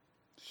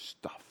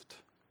stuffed.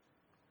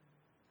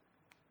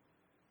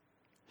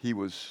 He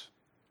was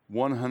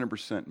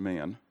 100%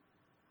 man,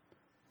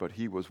 but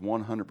he was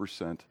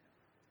 100%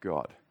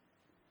 God.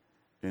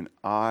 And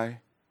I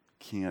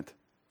can't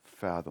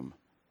fathom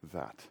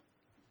that.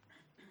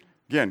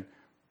 Again,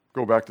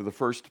 go back to the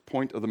first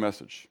point of the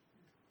message,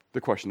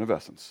 the question of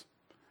essence.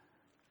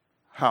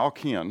 How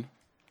can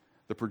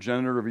the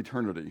progenitor of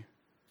eternity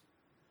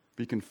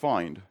be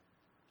confined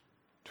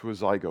to a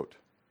zygote?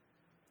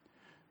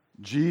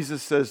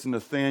 Jesus says to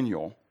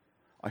Nathanael,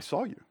 I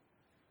saw you.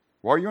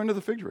 Why are you under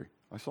the fig tree?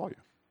 I saw you.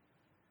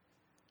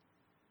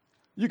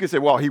 You could say,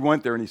 well, he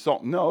went there and he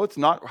saw. No, it's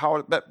not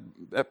how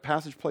that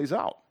passage plays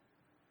out.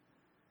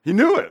 He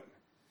knew it.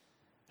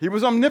 He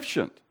was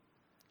omniscient.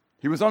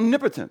 He was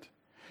omnipotent.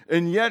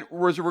 And yet, as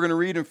we're going to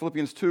read in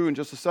Philippians 2 in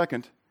just a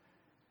second,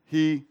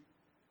 he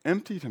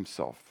emptied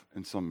himself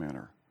in some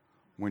manner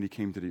when he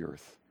came to the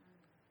earth.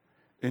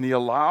 And he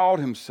allowed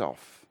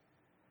himself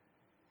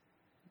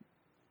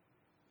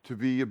to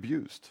be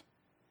abused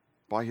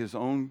by his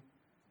own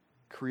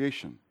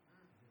creation.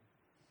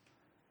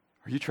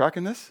 Are you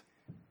tracking this?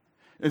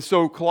 And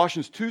so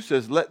Colossians 2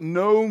 says, let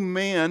no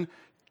man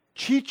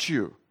cheat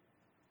you.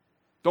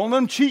 Don't let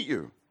them cheat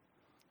you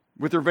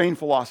with their vain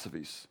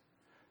philosophies,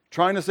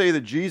 trying to say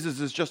that Jesus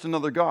is just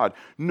another God.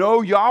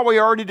 No, Yahweh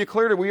already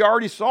declared it. We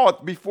already saw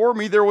it. Before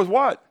me there was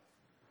what?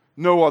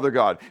 No other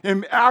God.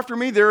 And after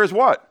me there is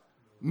what?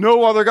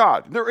 No other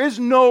God. There is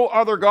no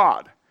other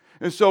God.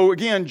 And so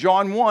again,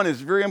 John 1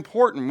 is very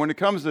important when it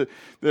comes to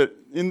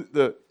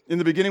in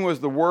the beginning was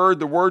the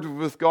Word was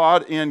with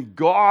God, and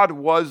God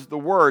was the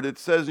Word. It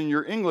says in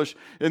your English,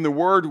 and the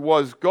Word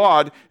was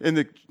God. And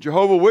the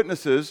Jehovah's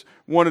Witnesses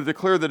want to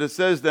declare that it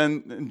says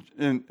then,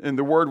 and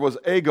the Word was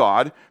a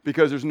God,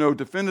 because there's no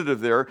definitive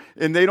there.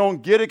 And they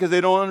don't get it because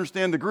they don't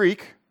understand the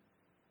Greek.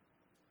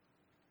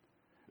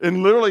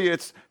 And literally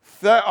it's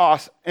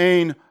theos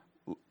ein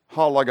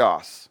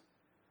halagos.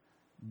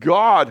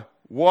 God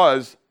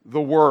was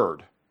the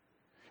Word.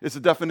 It's a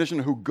definition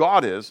of who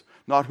God is,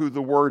 not who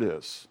the Word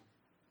is.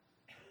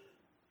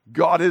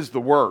 God is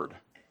the Word.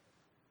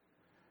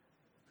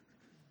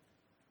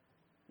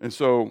 And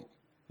so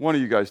one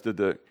of you guys did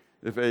the,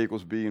 if A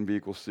equals B and B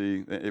equals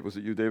C. Was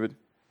it you, David?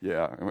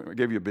 Yeah, I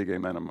gave you a big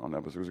amen on that.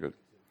 It was good.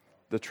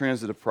 The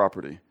transitive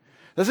property.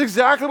 That's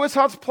exactly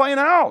how it's playing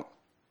out.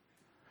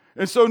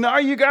 And so now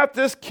you got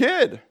this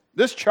kid,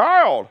 this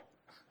child,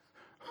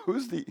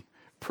 who's the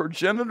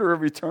progenitor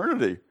of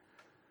eternity,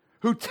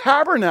 who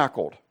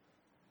tabernacled,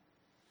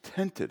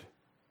 tented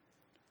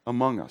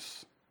among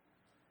us.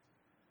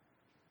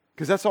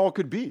 Because that's all it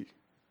could be.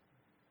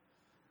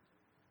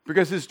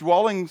 Because his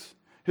dwellings,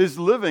 his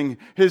living,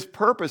 his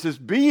purpose, his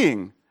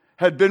being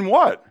had been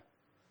what?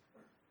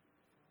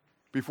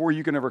 Before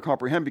you can ever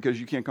comprehend, because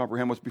you can't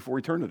comprehend what's before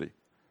eternity.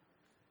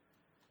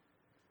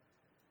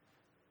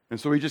 And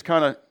so he just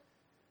kind of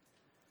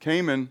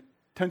came and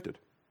tented.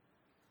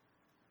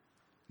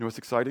 You know what's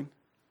exciting?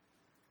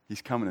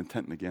 He's coming and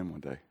tenting again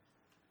one day.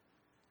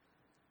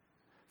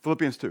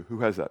 Philippians 2, who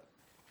has that?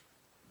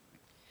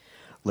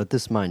 Let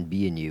this mind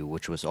be in you,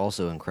 which was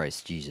also in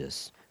Christ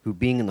Jesus, who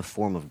being in the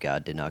form of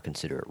God did not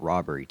consider it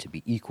robbery to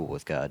be equal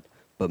with God,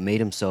 but made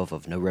himself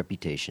of no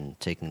reputation,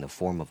 taking the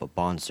form of a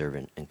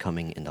bondservant and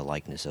coming in the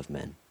likeness of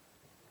men.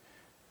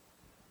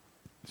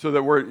 So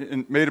that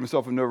word made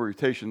himself of no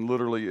reputation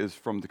literally is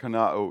from the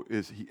kanao,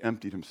 is he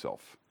emptied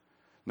himself.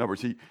 In other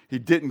words, he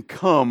didn't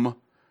come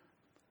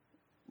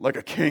like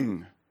a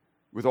king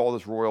with all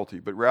this royalty,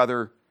 but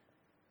rather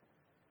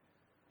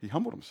he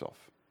humbled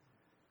himself.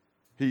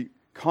 He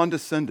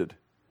condescended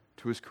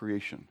to his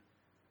creation.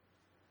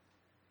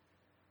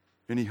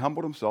 And he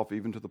humbled himself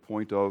even to the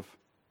point of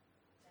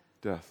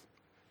death.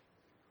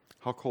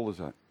 How cool is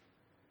that?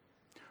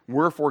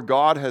 Wherefore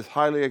God has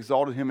highly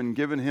exalted him and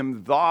given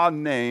him the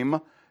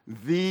name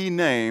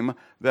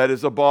that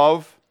is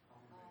above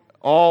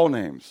all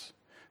names.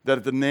 That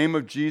at the name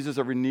of Jesus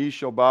every knee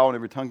shall bow and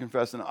every tongue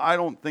confess. And I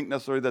don't think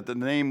necessarily that the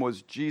name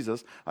was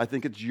Jesus. I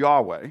think it's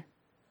Yahweh.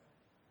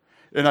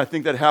 And I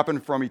think that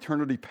happened from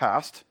eternity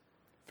past.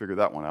 Figure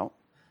that one out.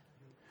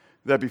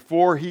 That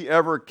before he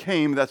ever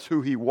came, that's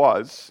who he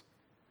was.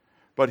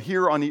 But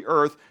here on the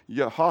earth,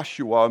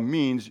 Yahushua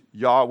means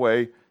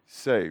Yahweh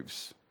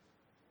saves.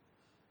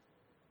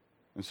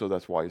 And so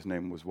that's why his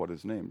name was what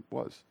his name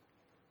was.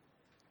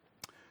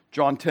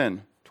 John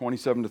 10,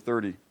 27 to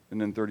 30, and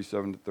then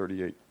 37 to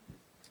 38.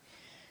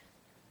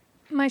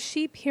 My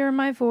sheep hear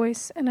my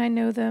voice, and I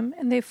know them,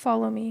 and they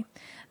follow me.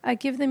 I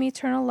give them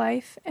eternal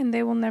life, and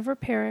they will never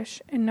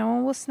perish, and no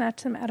one will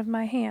snatch them out of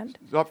my hand.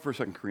 Stop for a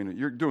second, Karina.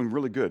 You're doing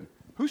really good.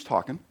 Who's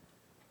talking?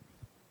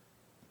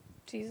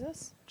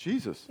 Jesus?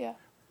 Jesus. Yeah.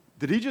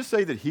 Did he just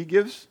say that he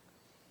gives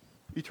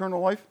eternal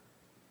life?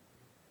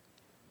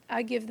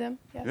 I give them,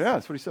 yes. Yeah,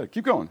 that's what he said.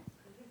 Keep going.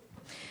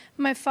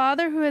 My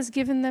Father who has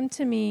given them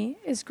to me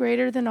is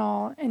greater than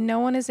all, and no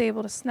one is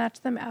able to snatch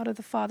them out of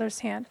the Father's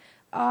hand.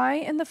 I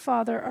and the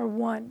Father are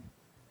one.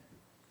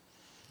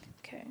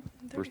 Okay.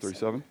 Verse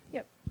 37?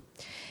 Yep.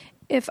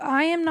 If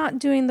I am not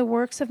doing the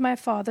works of my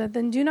Father,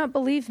 then do not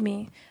believe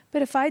me.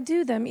 But if I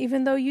do them,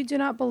 even though you do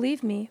not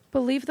believe me,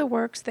 believe the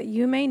works, that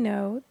you may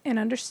know and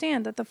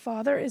understand that the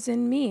Father is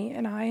in me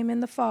and I am in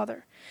the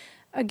Father.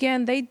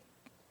 Again, Wait,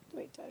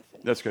 did I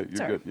finish? That's good. You're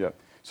Sorry. good, yeah.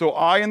 So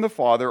I and the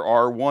Father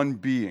are one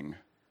being,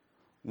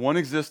 one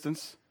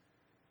existence,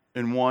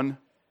 and one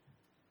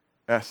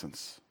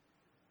essence.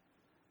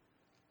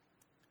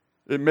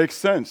 It makes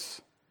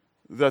sense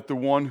that the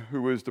one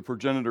who is the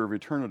progenitor of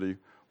eternity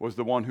was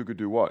the one who could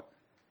do what?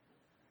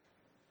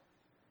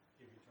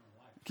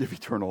 Give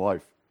eternal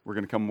life. We're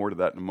going to come more to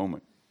that in a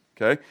moment.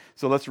 Okay?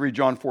 So let's read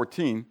John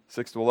 14,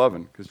 6 to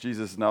 11, because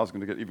Jesus now is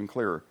going to get even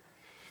clearer.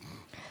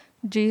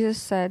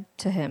 Jesus said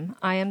to him,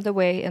 I am the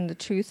way and the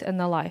truth and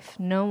the life.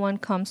 No one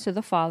comes to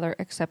the Father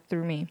except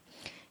through me.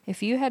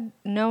 If you had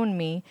known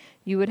me,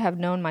 you would have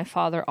known my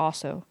Father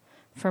also.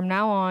 From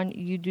now on,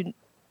 you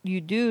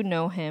do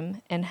know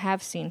him and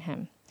have seen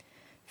him.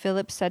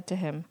 Philip said to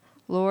him,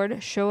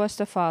 Lord, show us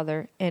the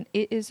Father, and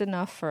it is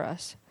enough for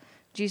us.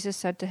 Jesus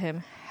said to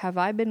him, Have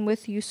I been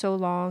with you so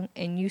long,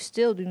 and you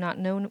still do not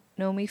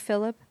know me,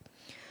 Philip?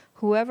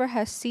 Whoever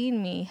has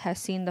seen me has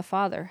seen the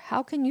Father.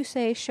 How can you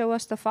say, Show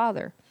us the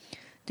Father?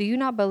 Do you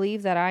not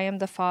believe that I am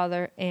the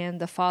Father, and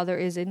the Father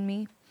is in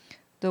me?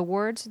 The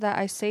words that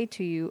I say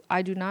to you,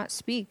 I do not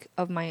speak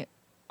on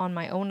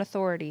my own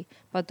authority,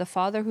 but the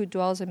Father who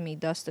dwells in me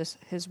does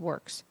his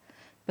works.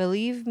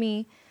 Believe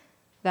me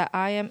that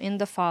I am in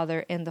the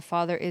Father, and the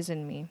Father is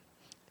in me,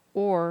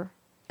 or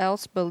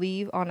else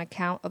believe on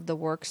account of the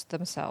works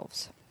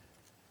themselves.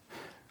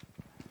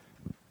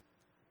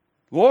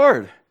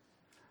 Lord,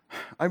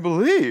 I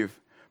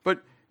believe,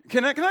 but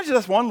can I just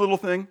ask one little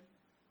thing?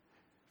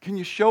 Can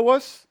you show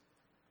us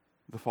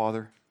the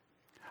Father?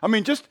 I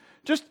mean, just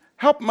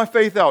help my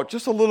faith out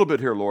just a little bit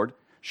here, Lord.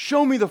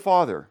 Show me the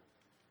Father.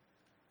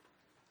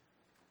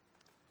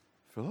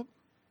 Philip?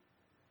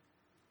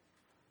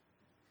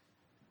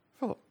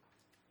 Philip,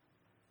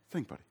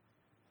 think, buddy.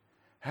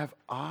 Have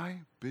I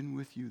been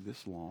with you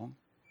this long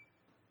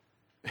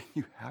and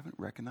you haven't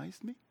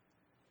recognized me?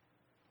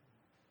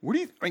 What do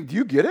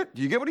you get it?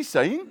 Do you get what he's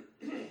saying?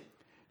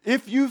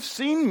 If you've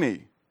seen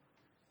me,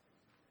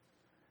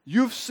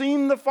 you've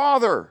seen the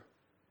Father.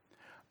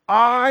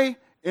 I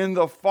and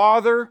the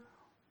Father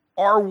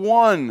are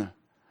one.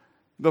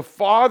 The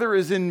Father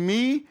is in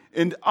me,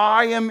 and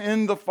I am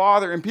in the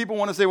Father. And people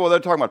want to say, well, they're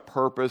talking about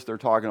purpose, they're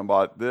talking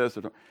about this.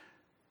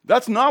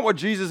 That's not what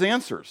Jesus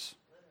answers.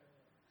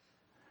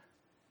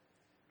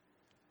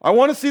 I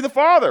want to see the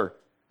Father.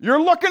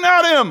 You're looking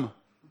at him.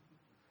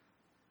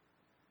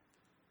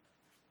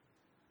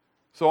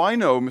 So I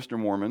know, Mr.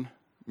 Mormon,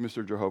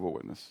 Mr. Jehovah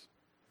Witness.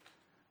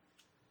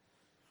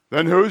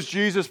 Then who's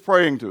Jesus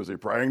praying to? Is he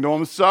praying to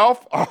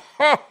himself?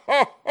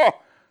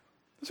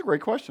 That's a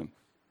great question.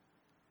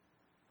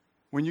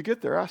 When you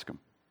get there, ask him.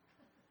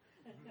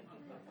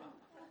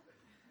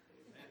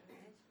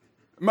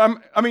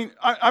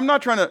 I'm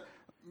not trying to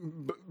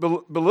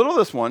belittle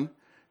this one.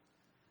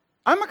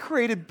 I'm a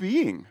created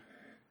being.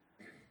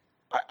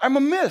 I'm a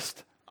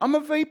mist. I'm a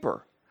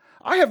vapor.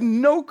 I have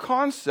no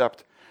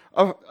concept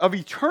of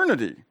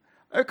eternity.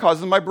 It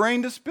causes my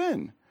brain to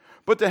spin.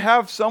 But to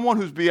have someone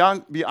who's be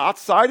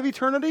outside of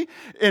eternity,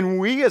 and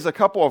we as a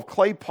couple of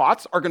clay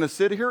pots are going to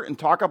sit here and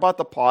talk about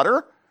the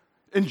potter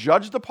and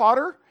judge the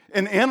potter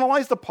and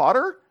analyze the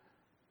potter,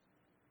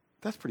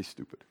 that's pretty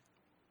stupid.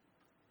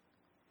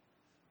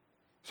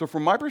 So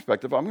from my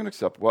perspective, I'm going to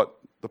accept what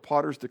the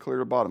potter's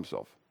declared about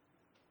himself.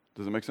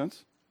 Does it make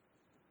sense?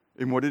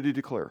 And what did he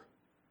declare?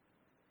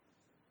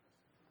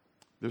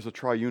 There's a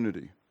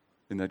triunity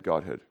in that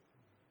Godhead.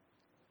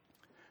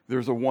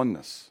 There's a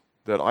oneness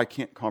that I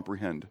can't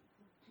comprehend.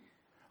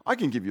 I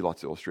can give you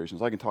lots of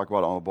illustrations. I can talk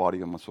about my body,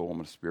 my soul,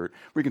 my spirit.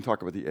 We can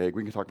talk about the egg.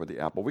 We can talk about the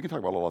apple. We can talk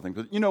about a lot of things.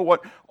 But you know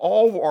what?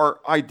 All of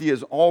our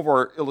ideas, all of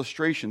our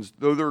illustrations,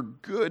 though they're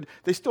good,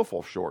 they still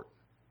fall short.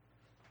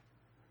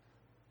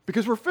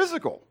 Because we're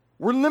physical.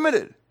 We're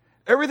limited.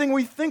 Everything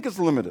we think is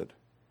limited.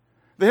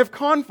 They have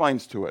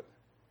confines to it.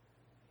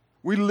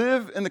 We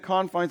live in the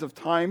confines of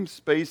time,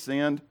 space,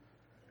 and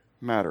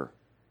matter.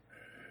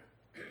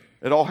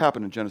 It all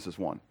happened in Genesis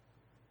 1.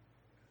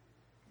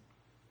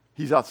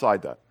 He's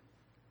outside that.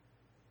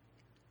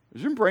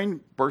 Is your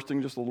brain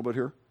bursting just a little bit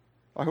here?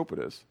 I hope it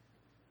is.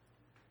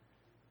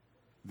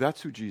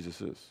 That's who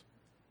Jesus is.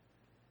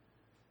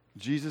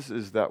 Jesus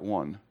is that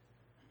one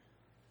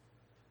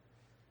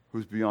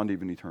who's beyond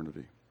even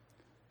eternity.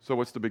 So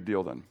what's the big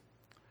deal then?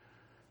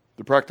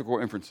 The practical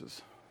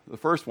inferences. The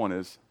first one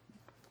is,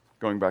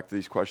 going back to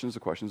these questions,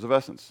 the questions of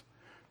essence.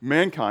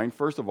 Mankind,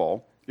 first of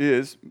all,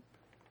 is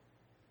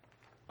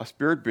a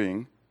spirit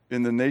being,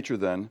 in the nature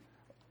then,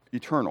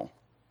 eternal.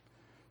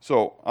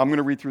 So I'm going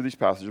to read through these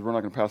passages. We're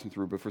not going to pass them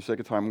through, but for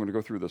sake of time, I'm going to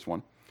go through this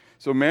one.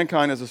 So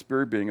mankind as a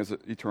spirit being is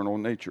eternal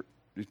in nature.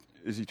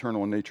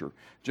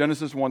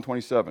 Genesis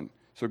 1:27.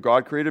 So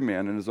God created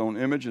man in his own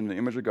image. In the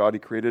image of God, he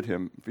created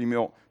him.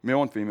 Male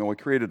and female, he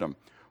created them.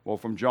 Well,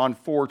 from John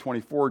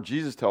 4:24,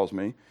 Jesus tells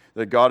me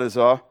that God is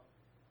a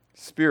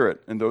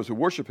spirit, and those who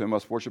worship him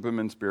must worship him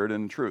in spirit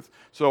and in truth.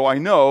 So I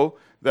know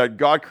that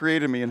God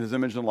created me in his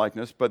image and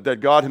likeness, but that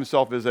God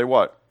himself is a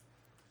what?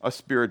 A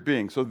spirit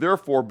being. So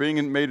therefore,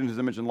 being made in his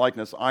image and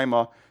likeness, I'm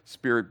a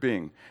spirit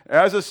being.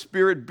 As a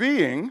spirit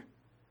being,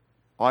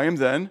 I am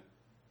then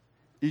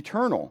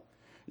eternal.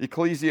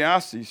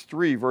 Ecclesiastes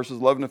 3,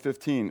 verses 11 to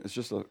 15 is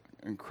just an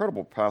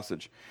incredible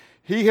passage.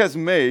 He has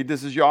made,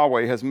 this is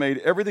Yahweh, has made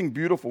everything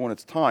beautiful in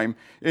its time,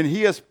 and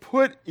he has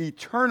put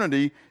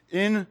eternity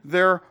in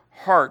their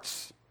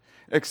hearts,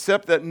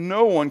 except that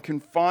no one can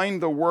find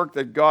the work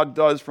that God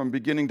does from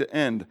beginning to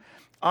end.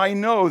 I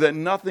know that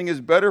nothing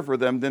is better for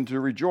them than to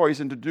rejoice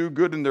and to do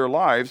good in their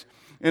lives,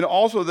 and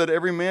also that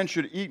every man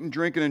should eat and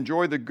drink and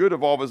enjoy the good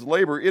of all of his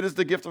labor. It is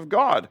the gift of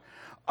God.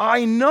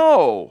 I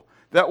know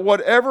that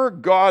whatever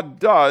God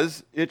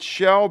does, it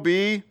shall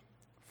be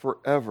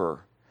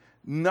forever.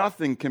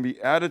 Nothing can be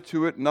added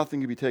to it,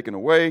 nothing can be taken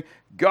away.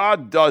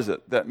 God does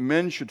it, that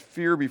men should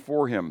fear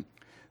before him.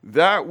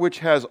 That which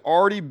has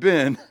already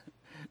been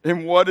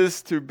and what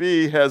is to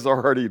be has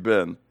already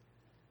been.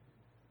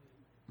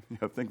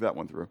 Yeah, think that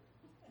one through.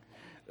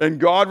 And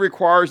God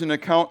requires an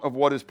account of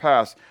what is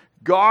past.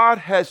 God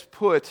has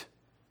put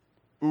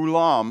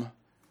ulam,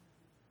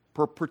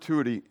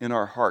 perpetuity, in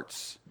our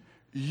hearts.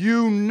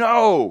 You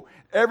know.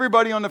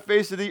 Everybody on the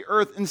face of the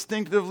earth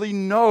instinctively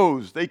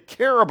knows. They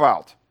care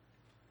about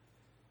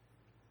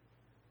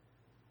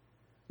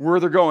where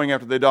they're going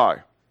after they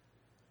die.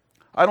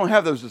 I don't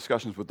have those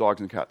discussions with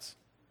dogs and cats.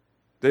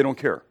 They don't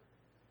care.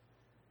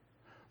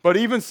 But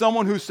even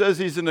someone who says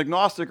he's an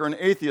agnostic or an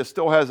atheist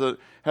still has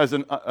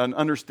an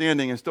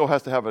understanding and still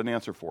has to have an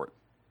answer for it.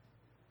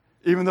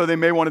 Even though they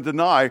may want to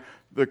deny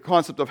the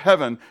concept of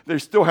heaven, they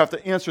still have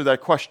to answer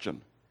that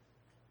question.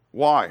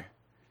 Why?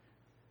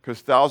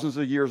 Because thousands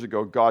of years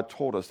ago, God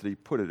told us that he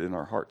put it in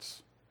our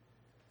hearts.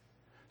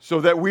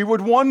 So that we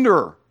would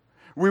wonder.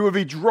 We would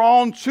be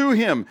drawn to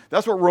him.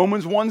 That's what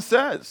Romans 1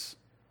 says.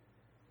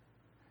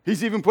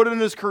 He's even put it in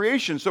his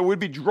creation, so we'd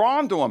be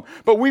drawn to him.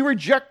 But we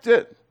reject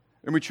it.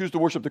 And we choose to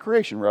worship the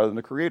creation rather than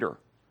the creator.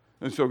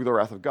 And so the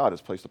wrath of God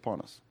is placed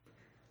upon us.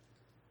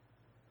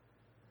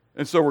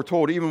 And so we're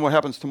told even what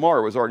happens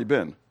tomorrow has already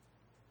been.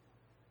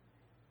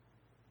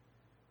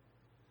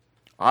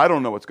 I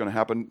don't know what's going to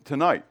happen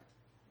tonight,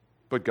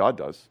 but God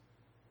does.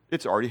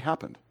 It's already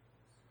happened.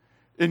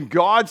 In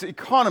God's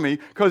economy,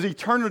 because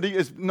eternity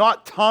is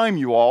not time,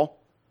 you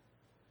all.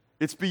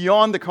 It's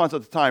beyond the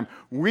concept of time.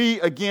 We,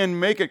 again,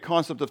 make it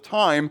concept of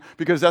time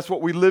because that's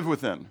what we live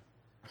within.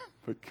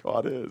 But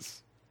God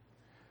is.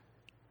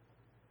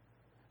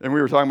 And we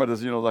were talking about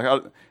this,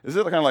 like is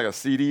it kind of like a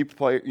CD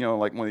play,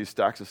 like one of these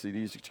stacks of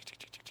CDs,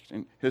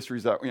 and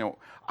history's that,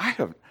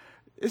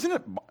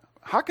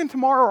 how can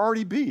tomorrow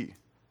already be?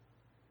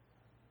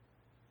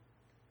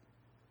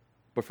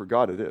 But for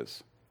God it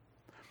is.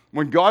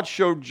 When God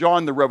showed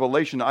John the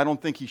revelation, I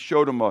don't think he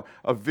showed him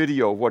a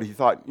video of what he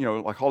thought,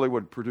 like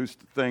Hollywood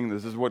produced the thing,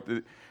 this is what,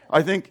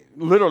 I think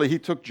literally he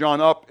took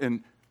John up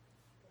and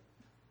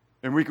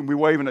we're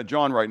waving at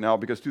John right now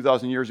because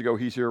 2,000 years ago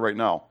he's here right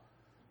now.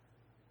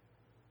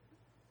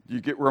 You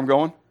get where I'm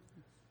going?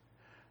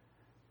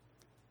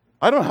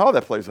 I don't know how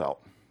that plays out.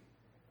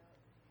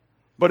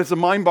 But it's a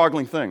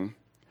mind-boggling thing.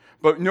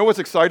 But you know what's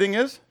exciting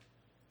is?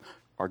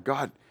 Our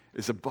God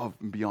is above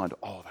and beyond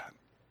all that.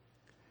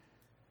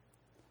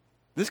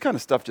 This kind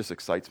of stuff just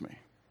excites me.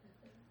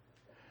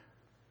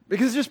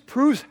 Because it just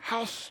proves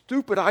how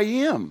stupid I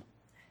am.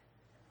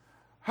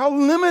 How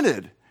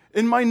limited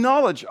in my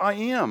knowledge I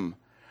am.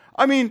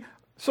 I mean,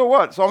 so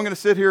what? So I'm going to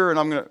sit here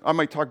and I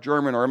might talk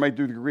German, or I might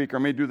do the Greek, or I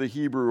may do the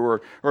Hebrew,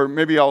 or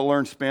maybe I'll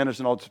learn Spanish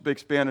and I'll speak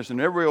Spanish,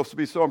 and everybody else will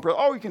be so impressed.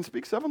 Oh, you can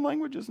speak 7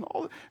 languages and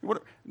all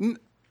that.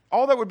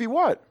 All that would be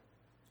what?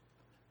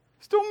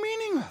 Still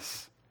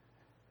meaningless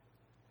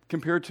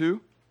compared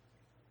to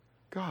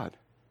God.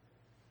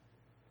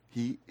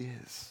 He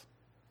is.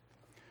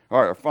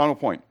 All right, our final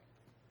point.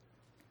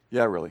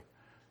 Yeah, really.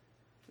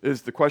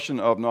 Is the question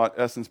of not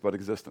essence but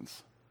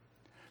existence.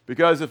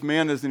 Because if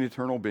man is an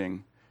eternal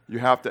being, you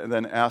have to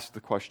then ask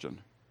the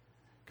question,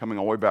 coming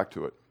all the way back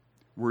to it,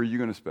 where are you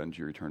going to spend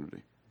your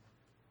eternity?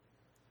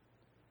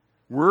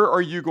 Where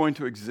are you going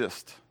to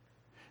exist?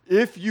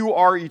 If you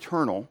are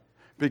eternal,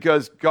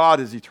 because God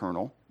is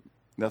eternal,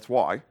 that's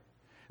why,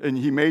 and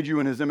he made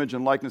you in his image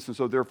and likeness, and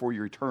so therefore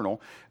you're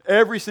eternal.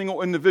 Every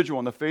single individual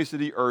on the face of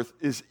the earth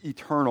is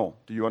eternal.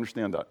 Do you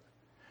understand that?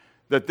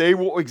 That they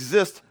will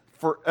exist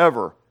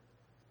forever,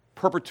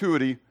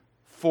 perpetuity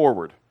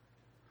forward,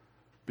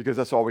 because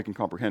that's all we can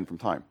comprehend from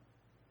time.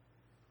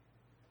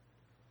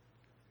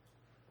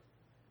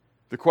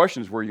 The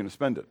question is, where are you going to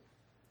spend it?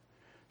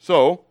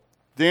 So,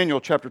 Daniel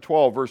chapter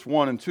 12, verse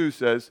 1 and 2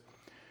 says,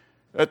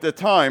 at that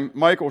time,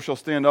 Michael shall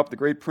stand up, the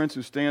great prince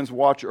who stands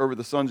watch over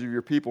the sons of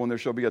your people, and there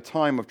shall be a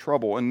time of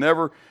trouble,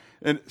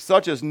 and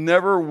such as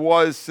never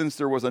was since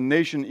there was a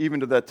nation even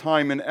to that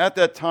time. And at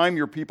that time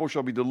your people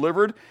shall be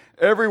delivered,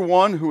 every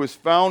one who is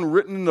found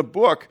written in the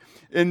book,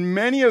 and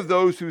many of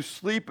those who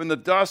sleep in the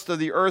dust of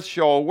the earth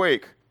shall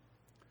awake,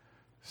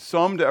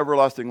 some to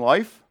everlasting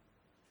life,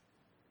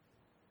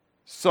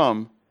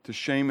 some to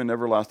shame and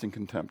everlasting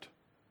contempt.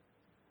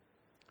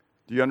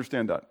 Do you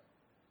understand that?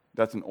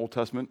 That's in Old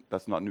Testament,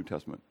 that's not New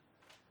Testament.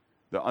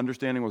 The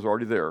understanding was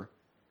already there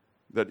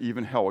that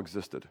even hell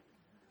existed.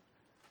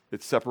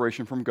 It's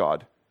separation from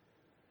God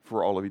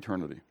for all of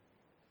eternity.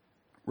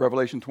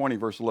 Revelation 20,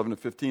 verse 11 to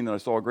 15, and I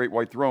saw a great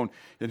white throne,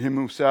 and him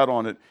who sat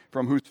on it,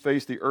 from whose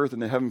face the earth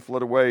and the heaven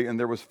fled away, and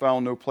there was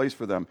found no place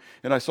for them.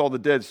 And I saw the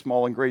dead,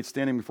 small and great,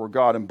 standing before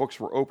God, and books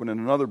were opened, and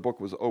another book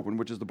was opened,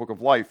 which is the book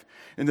of life.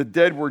 And the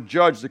dead were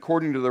judged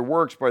according to their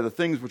works by the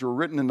things which were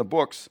written in the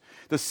books.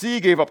 The sea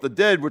gave up the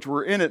dead which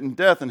were in it, and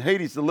death and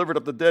Hades delivered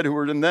up the dead who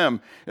were in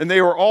them. And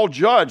they were all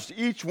judged,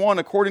 each one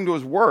according to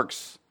his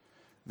works.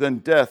 Then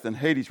death and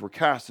Hades were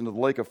cast into the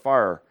lake of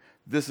fire.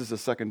 This is the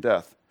second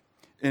death.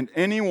 And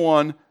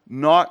anyone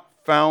not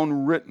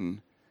found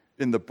written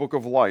in the book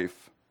of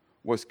life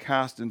was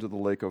cast into the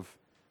lake of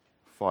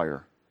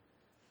fire.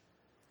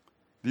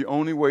 The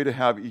only way to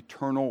have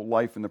eternal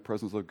life in the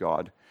presence of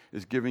God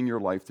is giving your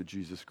life to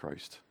Jesus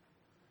Christ.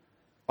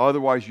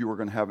 Otherwise, you are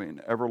going to have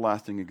an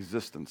everlasting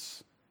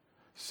existence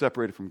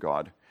separated from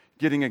God,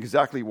 getting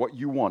exactly what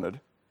you wanted,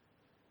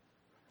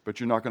 but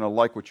you're not going to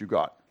like what you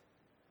got.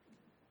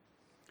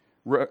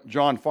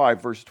 John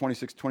 5, verses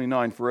 26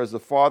 29, for as the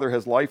Father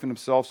has life in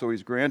himself, so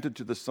he's granted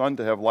to the Son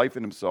to have life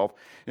in himself,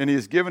 and he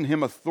has given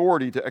him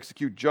authority to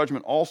execute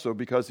judgment also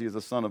because he is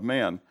the Son of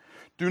Man.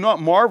 Do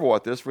not marvel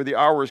at this, for the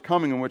hour is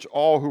coming in which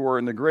all who are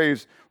in the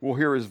graves will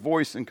hear his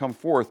voice and come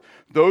forth,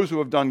 those who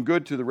have done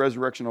good to the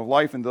resurrection of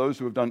life, and those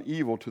who have done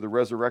evil to the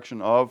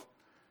resurrection of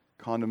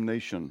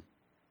condemnation.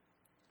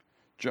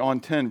 John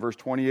 10, verse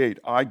 28,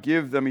 I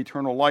give them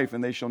eternal life,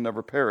 and they shall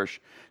never perish.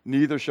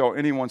 Neither shall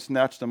anyone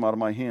snatch them out of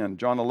my hand.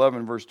 John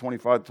 11, verse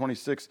 25 to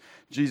 26,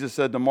 Jesus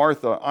said to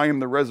Martha, I am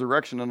the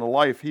resurrection and the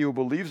life. He who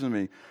believes in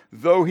me,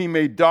 though he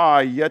may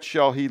die, yet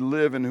shall he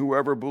live. And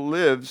whoever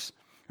lives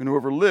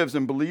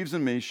and believes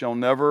in me shall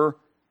never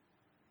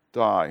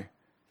die.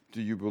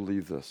 Do you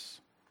believe this?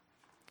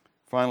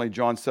 Finally,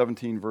 John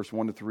 17, verse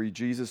 1 to 3,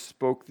 Jesus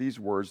spoke these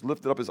words,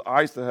 lifted up his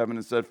eyes to heaven,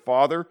 and said,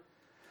 Father,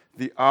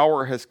 the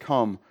hour has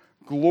come.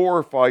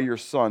 Glorify your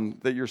Son,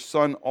 that your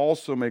Son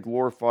also may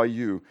glorify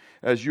you,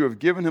 as you have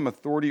given him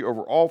authority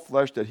over all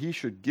flesh, that he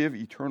should give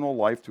eternal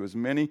life to as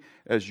many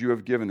as you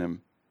have given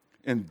him.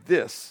 And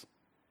this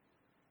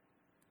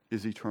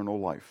is eternal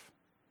life,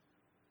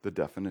 the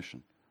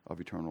definition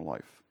of eternal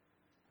life.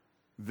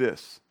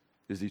 This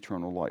is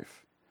eternal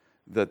life,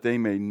 that they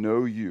may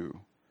know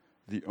you,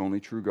 the only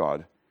true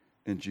God,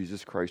 and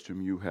Jesus Christ,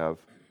 whom you have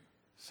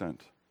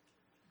sent.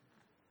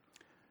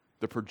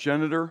 The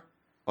progenitor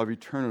of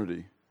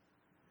eternity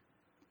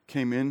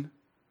came in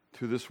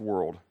to this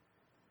world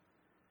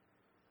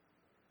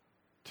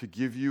to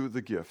give you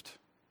the gift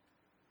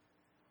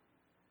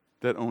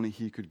that only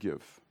he could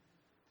give,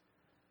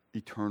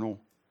 eternal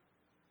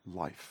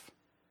life.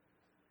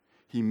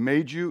 He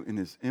made you in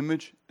his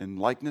image and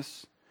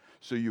likeness,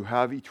 so you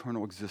have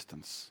eternal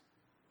existence.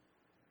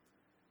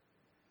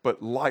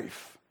 But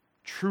life,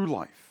 true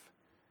life,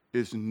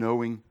 is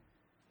knowing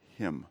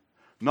him.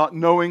 Not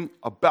knowing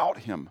about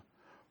him,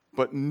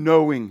 but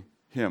knowing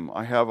him.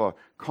 I have a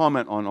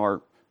comment on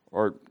our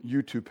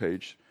YouTube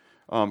page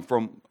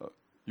from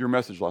your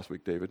message last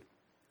week, David.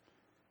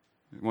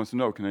 He wants to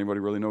know, can anybody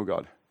really know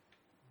God?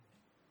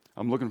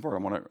 I'm looking for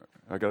it.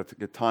 I got to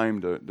get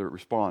time to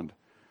respond.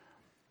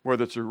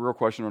 Whether it's a real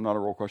question or not a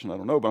real question, I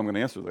don't know, but I'm going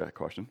to answer that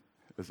question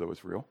as though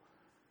it's real,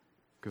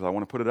 because I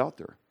want to put it out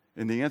there.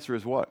 And the answer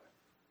is what?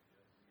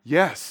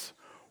 Yes.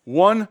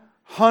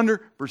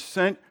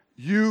 100%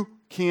 you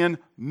can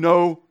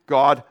know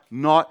God,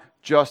 not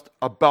just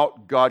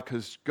about God,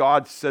 because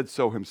God said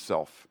so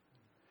himself.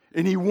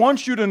 And he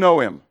wants you to know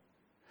him.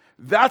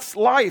 That's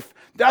life.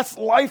 That's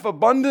life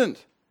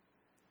abundant.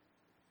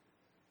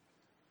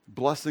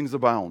 Blessings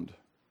abound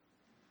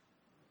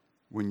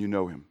when you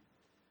know him.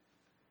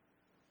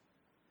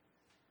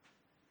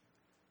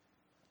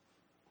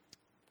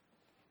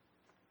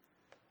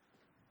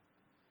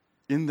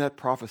 In that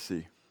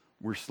prophecy,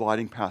 we're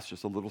sliding past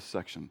just a little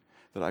section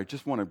that I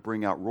just want to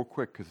bring out real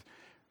quick, because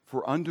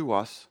for unto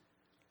us,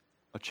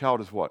 a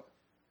child is what?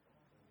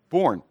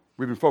 Born.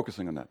 We've been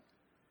focusing on that.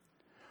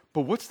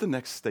 But what's the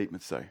next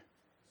statement say?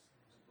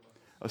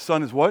 A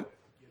son is what?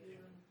 Given.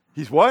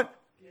 He's what?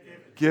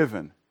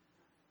 Given.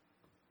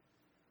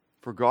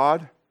 For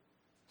God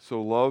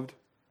so loved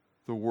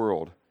the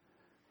world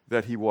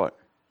that he what?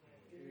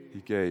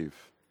 He gave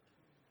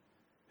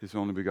his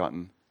only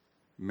begotten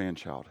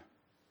man-child,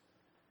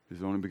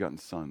 his only begotten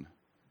son,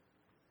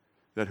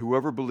 that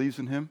whoever believes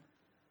in him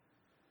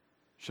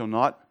shall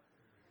not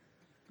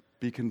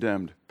be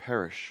condemned,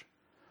 perish,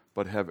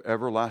 but have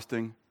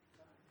everlasting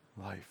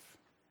life.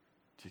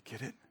 Do you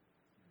get it?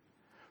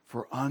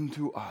 For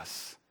unto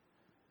us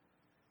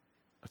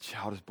a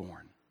child is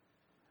born.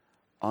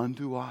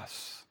 Unto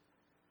us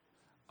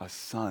a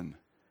son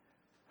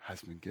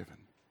has been given.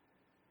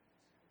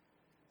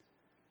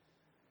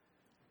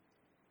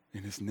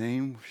 And his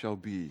name shall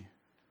be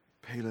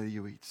Pele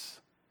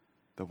Yuitz,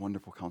 the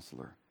wonderful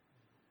counselor.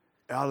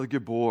 El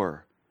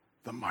Gibor,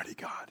 the mighty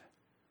God.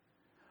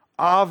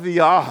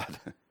 Aviad,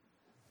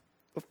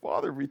 the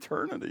Father of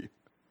eternity.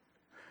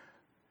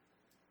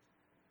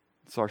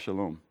 Sar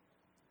Shalom,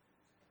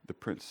 the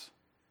Prince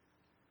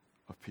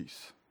of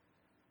Peace.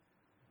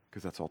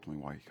 Because that's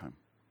ultimately why he came.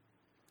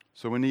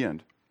 So in the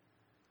end,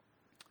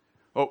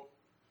 I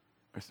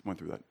went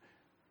through that.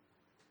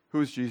 Who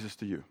is Jesus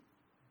to you?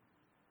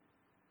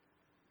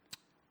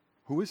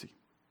 Who is he?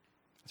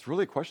 It's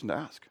really a question to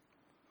ask.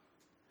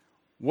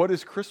 What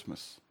is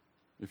Christmas,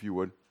 if you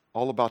would,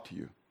 all about to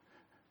you?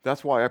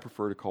 That's why I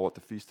prefer to call it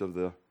the Feast of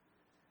the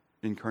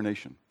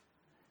Incarnation,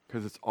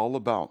 because it's all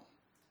about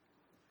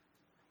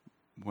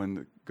when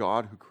the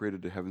God who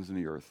created the heavens and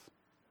the earth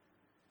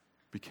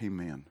became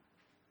man,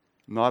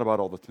 not about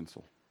all the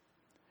tinsel.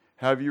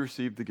 Have you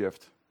received the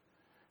gift?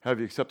 Have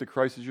you accepted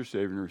Christ as your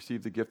Savior and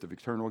received the gift of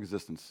eternal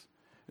existence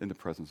in the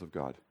presence of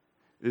God?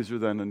 Is there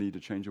then a need to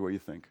change the way you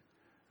think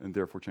and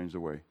therefore change the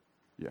way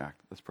you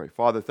act? Let's pray.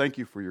 Father, thank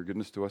you for your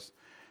goodness to us.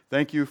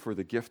 Thank you for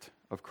the gift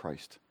of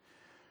Christ.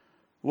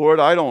 Lord,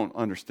 I don't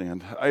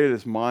understand. It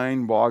is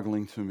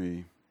mind-boggling to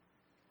me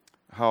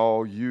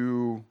how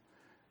you,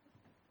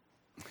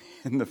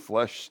 in the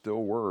flesh,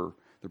 still were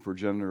the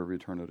progenitor of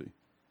eternity.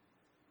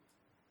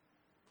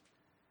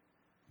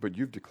 But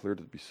you've declared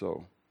it to be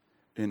so.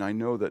 And I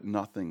know that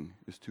nothing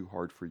is too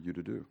hard for you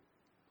to do.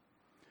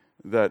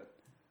 That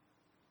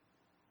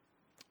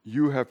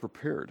you have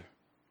prepared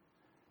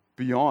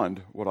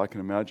beyond what I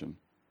can imagine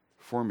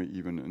for me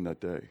even in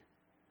that day.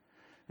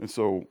 And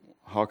so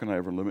how can I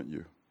ever limit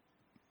you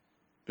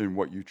in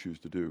what you choose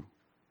to do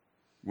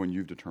when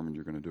you've determined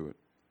you're going to do it?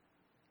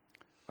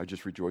 I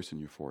just rejoice in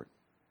you for it.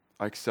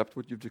 I accept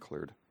what you've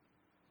declared.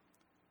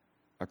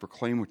 I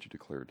proclaim what you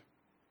declared.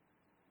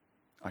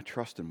 I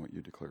trust in what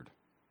you declared.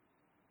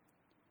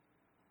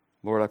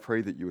 Lord, I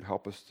pray that you would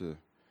help us to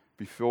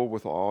be filled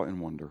with awe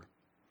and wonder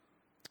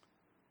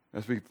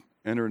as we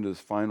enter into this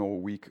final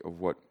week of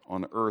what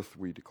on earth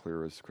we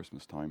declare as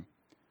Christmas time.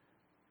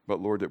 But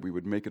Lord, that we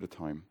would make it a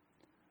time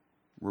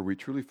where we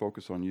truly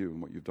focus on you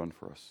and what you've done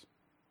for us,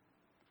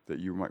 that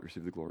you might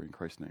receive the glory in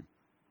Christ's name.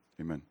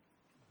 Amen.